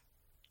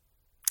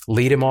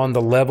 Lead him on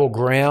the level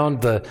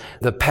ground.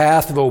 The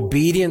path of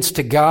obedience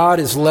to God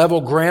is level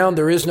ground.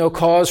 There is no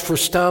cause for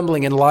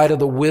stumbling in light of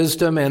the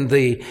wisdom and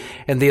the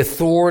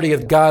authority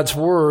of God's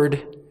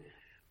Word.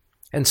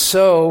 And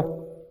so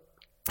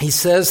he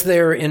says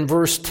there in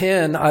verse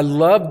 10, I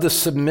love the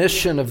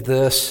submission of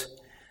this.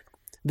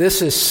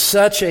 This is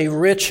such a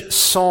rich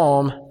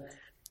psalm.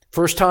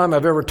 First time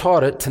I've ever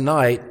taught it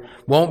tonight.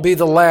 Won't be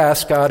the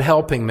last, God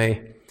helping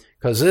me,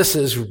 because this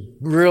is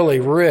really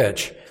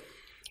rich.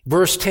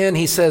 Verse 10,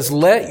 he says,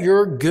 let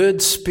your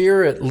good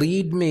spirit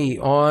lead me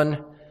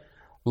on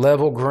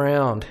level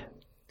ground.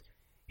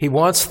 He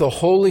wants the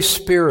Holy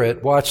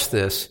Spirit, watch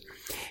this,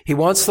 he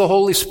wants the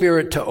Holy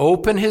Spirit to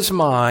open his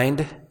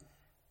mind,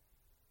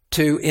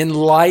 to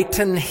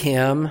enlighten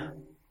him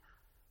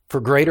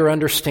for greater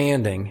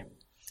understanding,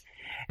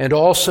 and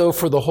also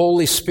for the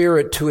Holy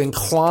Spirit to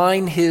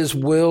incline his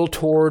will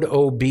toward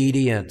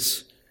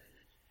obedience.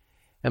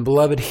 And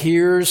beloved,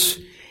 here's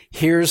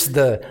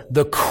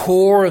the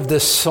core of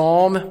this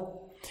psalm.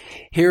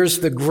 Here's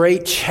the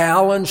great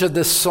challenge of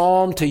this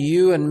psalm to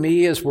you and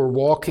me as we're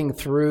walking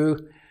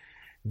through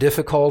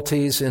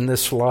difficulties in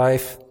this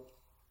life.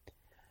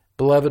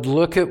 Beloved,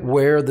 look at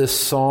where this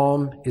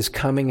psalm is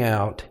coming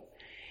out.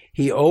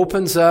 He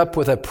opens up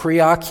with a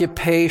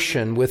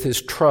preoccupation with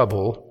his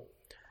trouble,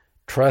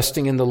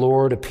 trusting in the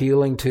Lord,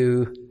 appealing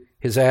to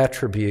his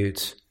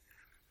attributes.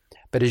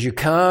 But as you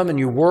come and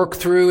you work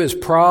through his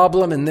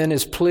problem and then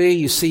his plea,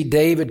 you see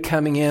David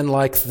coming in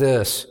like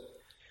this.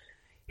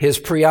 His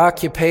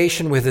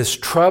preoccupation with his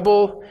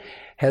trouble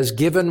has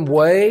given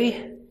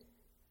way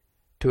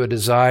to a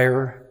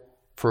desire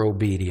for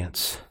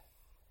obedience.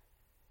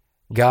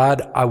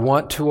 God, I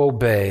want to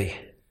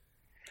obey.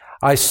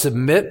 I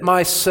submit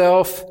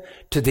myself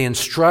to the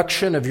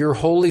instruction of your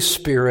Holy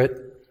Spirit.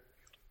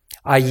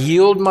 I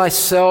yield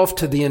myself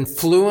to the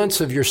influence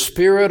of your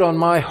Spirit on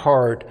my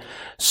heart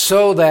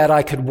so that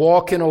I could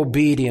walk in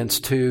obedience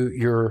to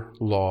your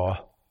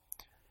law.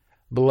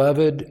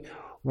 Beloved,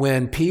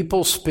 when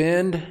people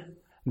spend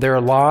their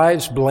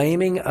lives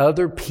blaming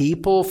other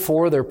people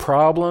for their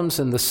problems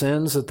and the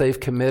sins that they've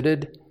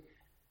committed,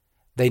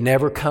 they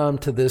never come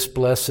to this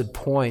blessed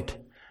point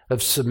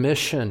of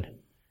submission.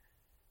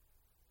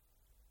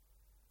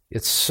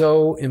 It's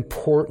so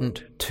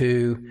important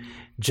to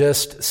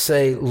just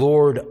say,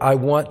 Lord, I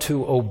want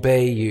to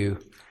obey you.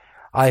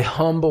 I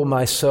humble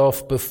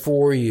myself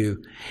before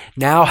you.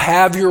 Now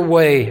have your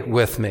way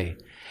with me.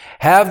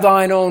 Have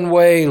thine own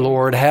way,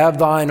 Lord. Have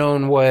thine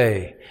own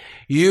way.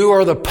 You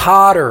are the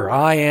potter.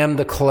 I am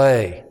the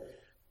clay.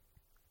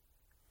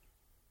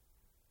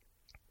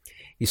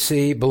 You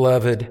see,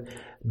 beloved,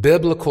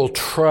 biblical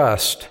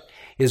trust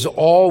is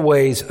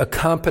always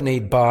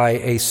accompanied by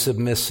a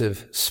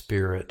submissive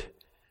spirit.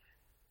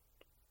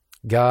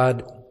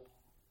 God,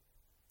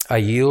 I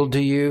yield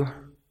to you.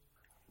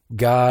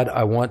 God,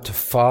 I want to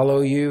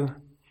follow you.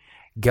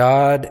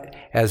 God,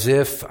 as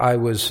if I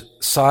was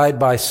side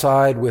by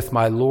side with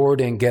my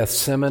Lord in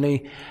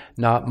Gethsemane,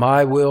 not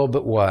my will,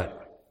 but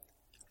what?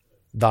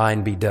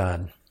 Thine be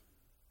done.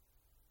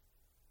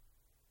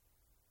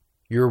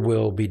 Your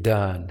will be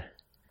done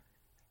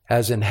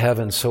as in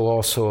heaven, so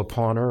also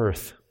upon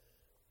earth.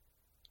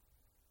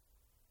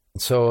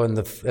 And so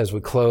as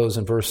we close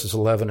in verses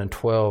 11 and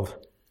 12,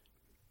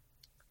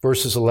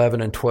 verses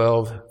 11 and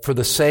 12, for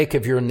the sake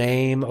of your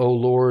name, O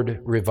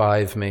Lord,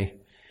 revive me.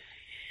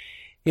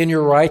 In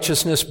your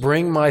righteousness,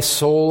 bring my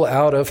soul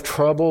out of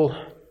trouble,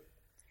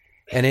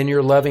 and in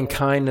your loving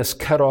kindness,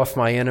 cut off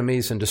my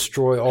enemies and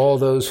destroy all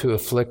those who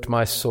afflict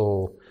my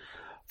soul.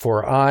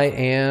 For I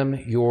am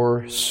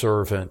your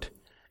servant.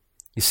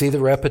 You see the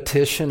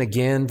repetition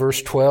again,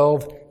 verse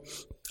 12,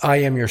 I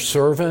am your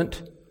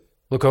servant.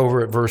 Look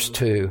over at verse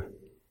 2.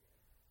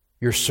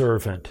 Your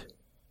servant.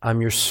 I'm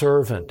your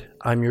servant.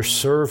 I'm your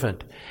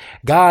servant.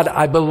 God,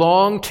 I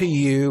belong to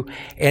you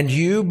and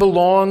you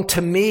belong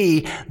to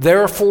me.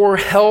 Therefore,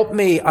 help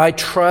me. I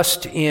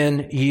trust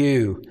in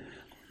you.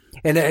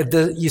 And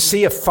you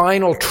see a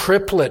final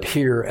triplet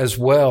here as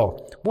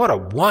well. What a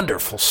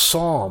wonderful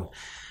psalm.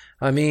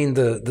 I mean,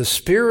 the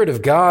Spirit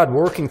of God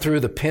working through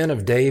the pen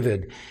of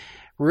David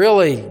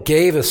really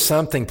gave us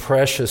something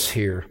precious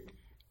here.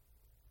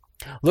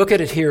 Look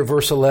at it here,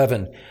 verse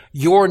 11.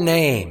 Your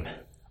name,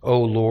 O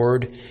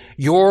Lord,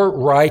 your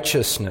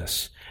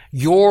righteousness,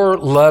 your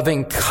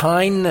loving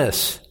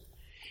kindness.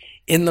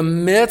 In the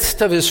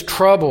midst of his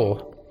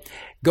trouble,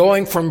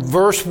 going from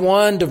verse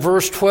 1 to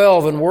verse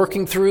 12 and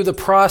working through the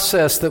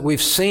process that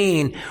we've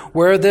seen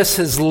where this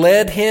has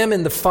led him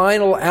in the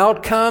final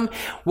outcome,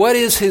 what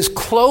is his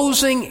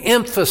closing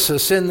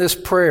emphasis in this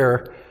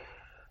prayer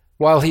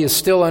while he is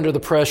still under the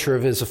pressure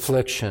of his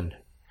affliction?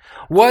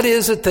 What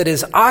is it that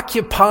is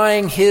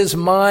occupying his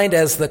mind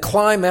as the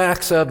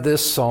climax of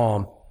this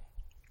psalm?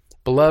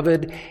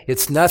 Beloved,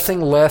 it's nothing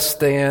less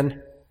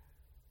than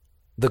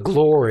the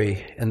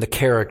glory and the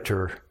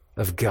character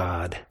of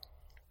God.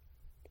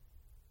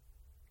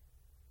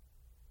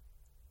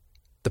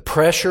 The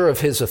pressure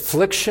of his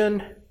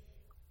affliction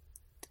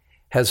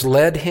has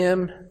led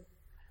him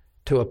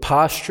to a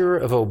posture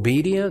of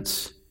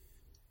obedience,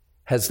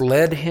 has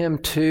led him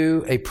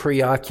to a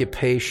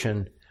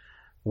preoccupation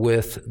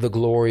with the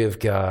glory of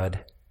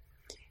God.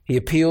 He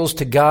appeals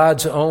to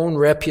God's own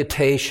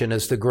reputation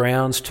as the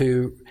grounds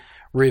to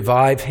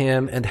revive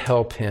him and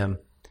help him.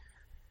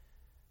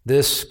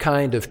 This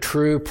kind of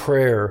true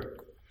prayer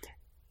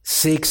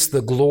seeks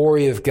the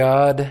glory of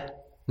God,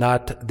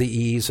 not the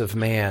ease of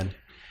man.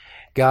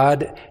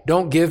 God,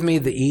 don't give me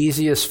the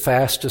easiest,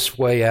 fastest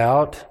way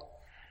out.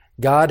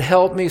 God,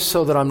 help me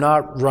so that I'm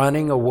not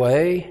running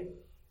away.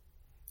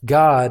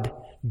 God,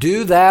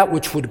 do that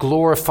which would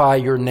glorify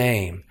your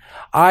name.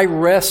 I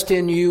rest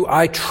in you.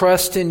 I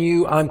trust in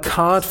you. I'm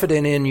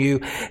confident in you.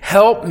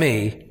 Help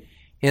me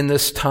in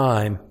this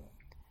time.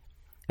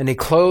 And he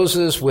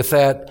closes with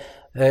that,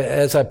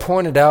 as I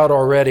pointed out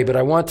already, but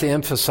I want to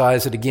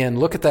emphasize it again.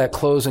 Look at that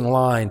closing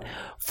line.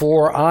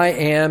 For I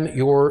am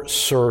your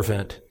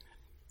servant.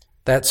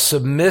 That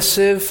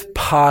submissive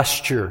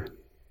posture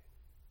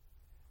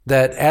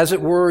that, as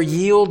it were,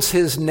 yields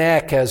his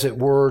neck, as it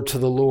were, to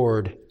the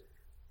Lord.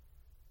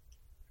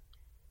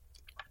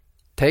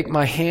 Take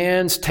my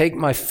hands, take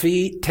my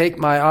feet, take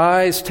my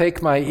eyes,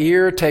 take my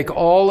ear, take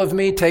all of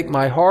me, take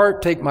my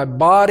heart, take my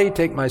body,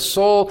 take my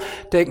soul,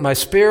 take my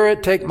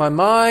spirit, take my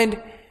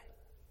mind,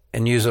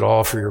 and use it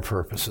all for your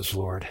purposes,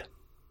 Lord.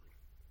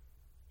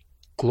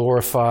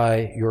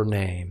 Glorify your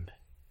name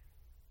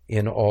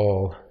in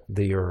all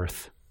the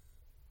earth.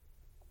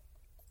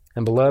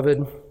 And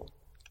beloved,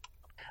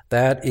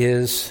 that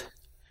is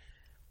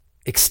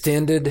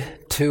extended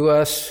to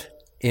us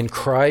in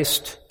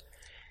Christ.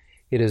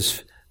 It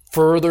is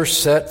further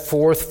set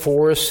forth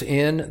for us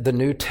in the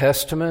New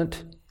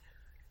Testament.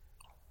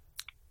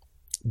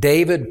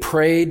 David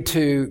prayed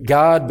to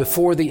God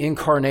before the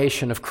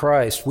incarnation of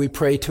Christ. We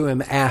pray to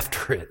him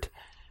after it.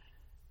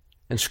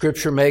 And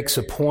Scripture makes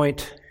a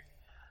point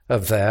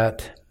of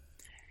that.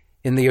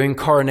 In the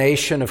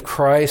incarnation of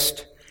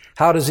Christ,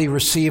 how does he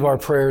receive our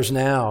prayers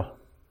now?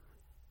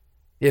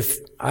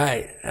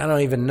 I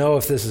don't even know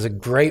if this is a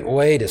great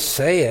way to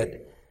say it,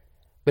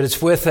 but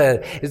it's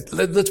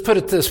let's put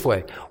it this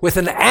way, with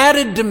an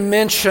added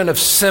dimension of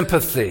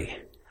sympathy.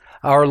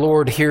 Our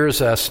Lord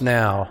hears us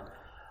now.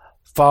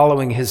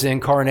 Following his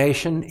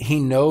incarnation, he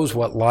knows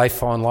what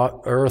life on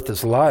earth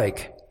is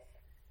like.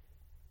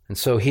 And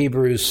so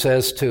Hebrews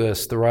says to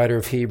us, the writer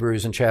of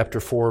Hebrews in chapter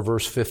 4,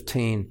 verse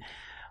 15,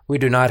 we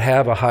do not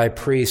have a high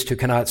priest who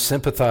cannot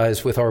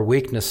sympathize with our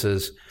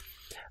weaknesses,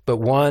 but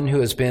one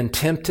who has been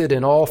tempted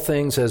in all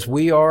things as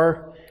we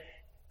are,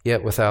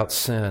 yet without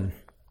sin.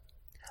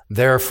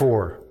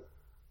 Therefore,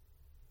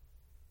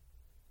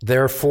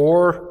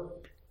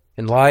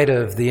 in light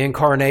of the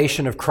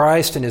incarnation of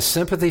Christ and his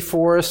sympathy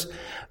for us,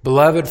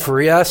 beloved,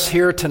 for us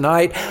here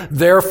tonight,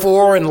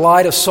 therefore, in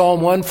light of Psalm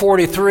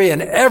 143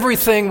 and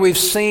everything we've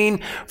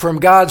seen from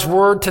God's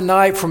Word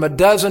tonight from a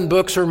dozen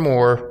books or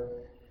more,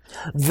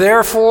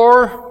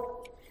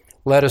 therefore,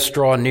 let us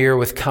draw near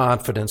with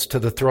confidence to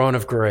the throne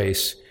of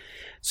grace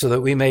so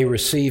that we may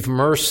receive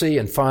mercy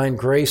and find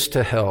grace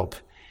to help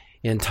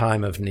in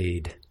time of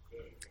need.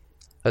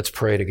 Let's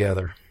pray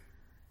together.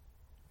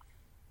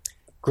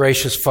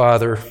 Gracious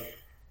Father,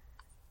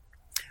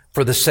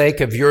 for the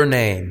sake of your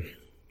name,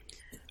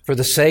 for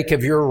the sake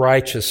of your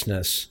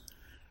righteousness,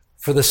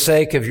 for the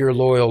sake of your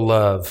loyal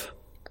love,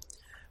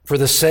 for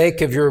the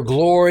sake of your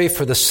glory,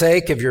 for the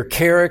sake of your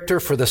character,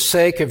 for the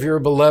sake of your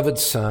beloved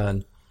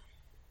Son,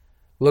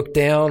 look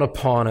down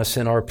upon us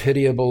in our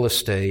pitiable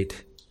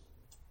estate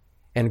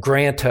and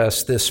grant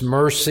us this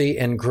mercy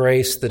and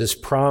grace that is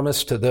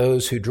promised to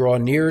those who draw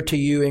near to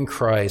you in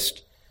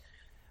Christ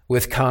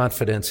with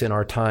confidence in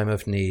our time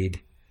of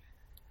need.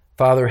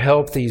 Father,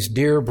 help these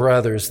dear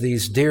brothers,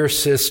 these dear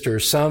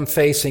sisters, some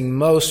facing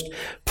most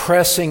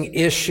pressing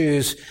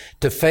issues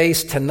to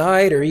face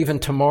tonight or even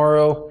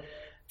tomorrow.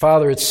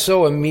 Father, it's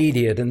so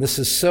immediate, and this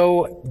is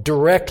so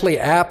directly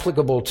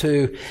applicable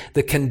to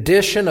the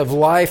condition of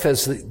life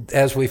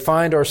as we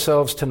find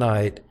ourselves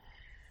tonight.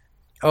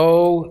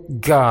 Oh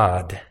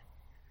God,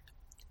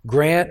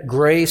 grant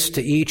grace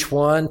to each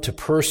one to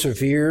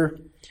persevere.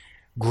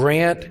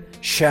 Grant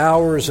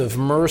showers of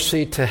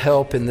mercy to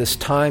help in this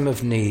time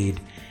of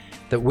need,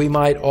 that we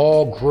might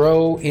all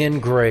grow in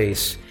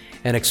grace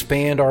and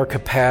expand our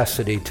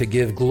capacity to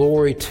give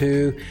glory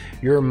to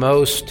your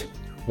most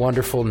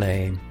wonderful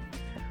name.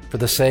 For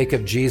the sake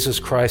of Jesus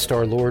Christ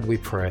our Lord, we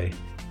pray.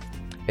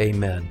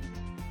 Amen.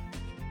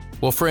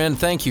 Well, friend,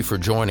 thank you for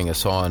joining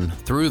us on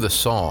Through the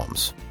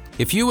Psalms.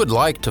 If you would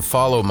like to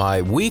follow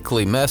my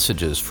weekly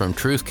messages from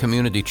Truth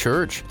Community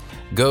Church,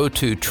 go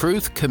to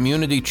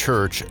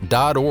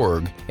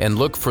truthcommunitychurch.org and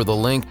look for the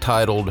link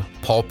titled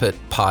Pulpit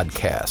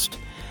Podcast.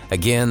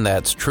 Again,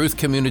 that's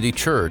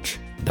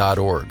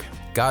truthcommunitychurch.org.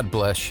 God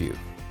bless you.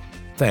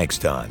 Thanks,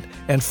 Don.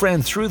 And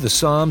friend, Through the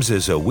Psalms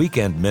is a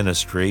weekend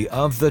ministry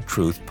of the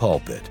Truth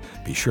Pulpit.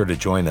 Be sure to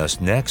join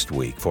us next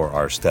week for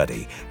our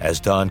study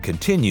as Don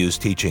continues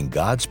teaching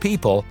God's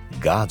people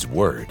God's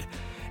Word.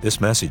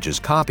 This message is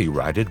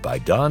copyrighted by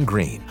Don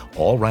Green,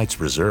 all rights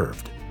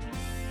reserved.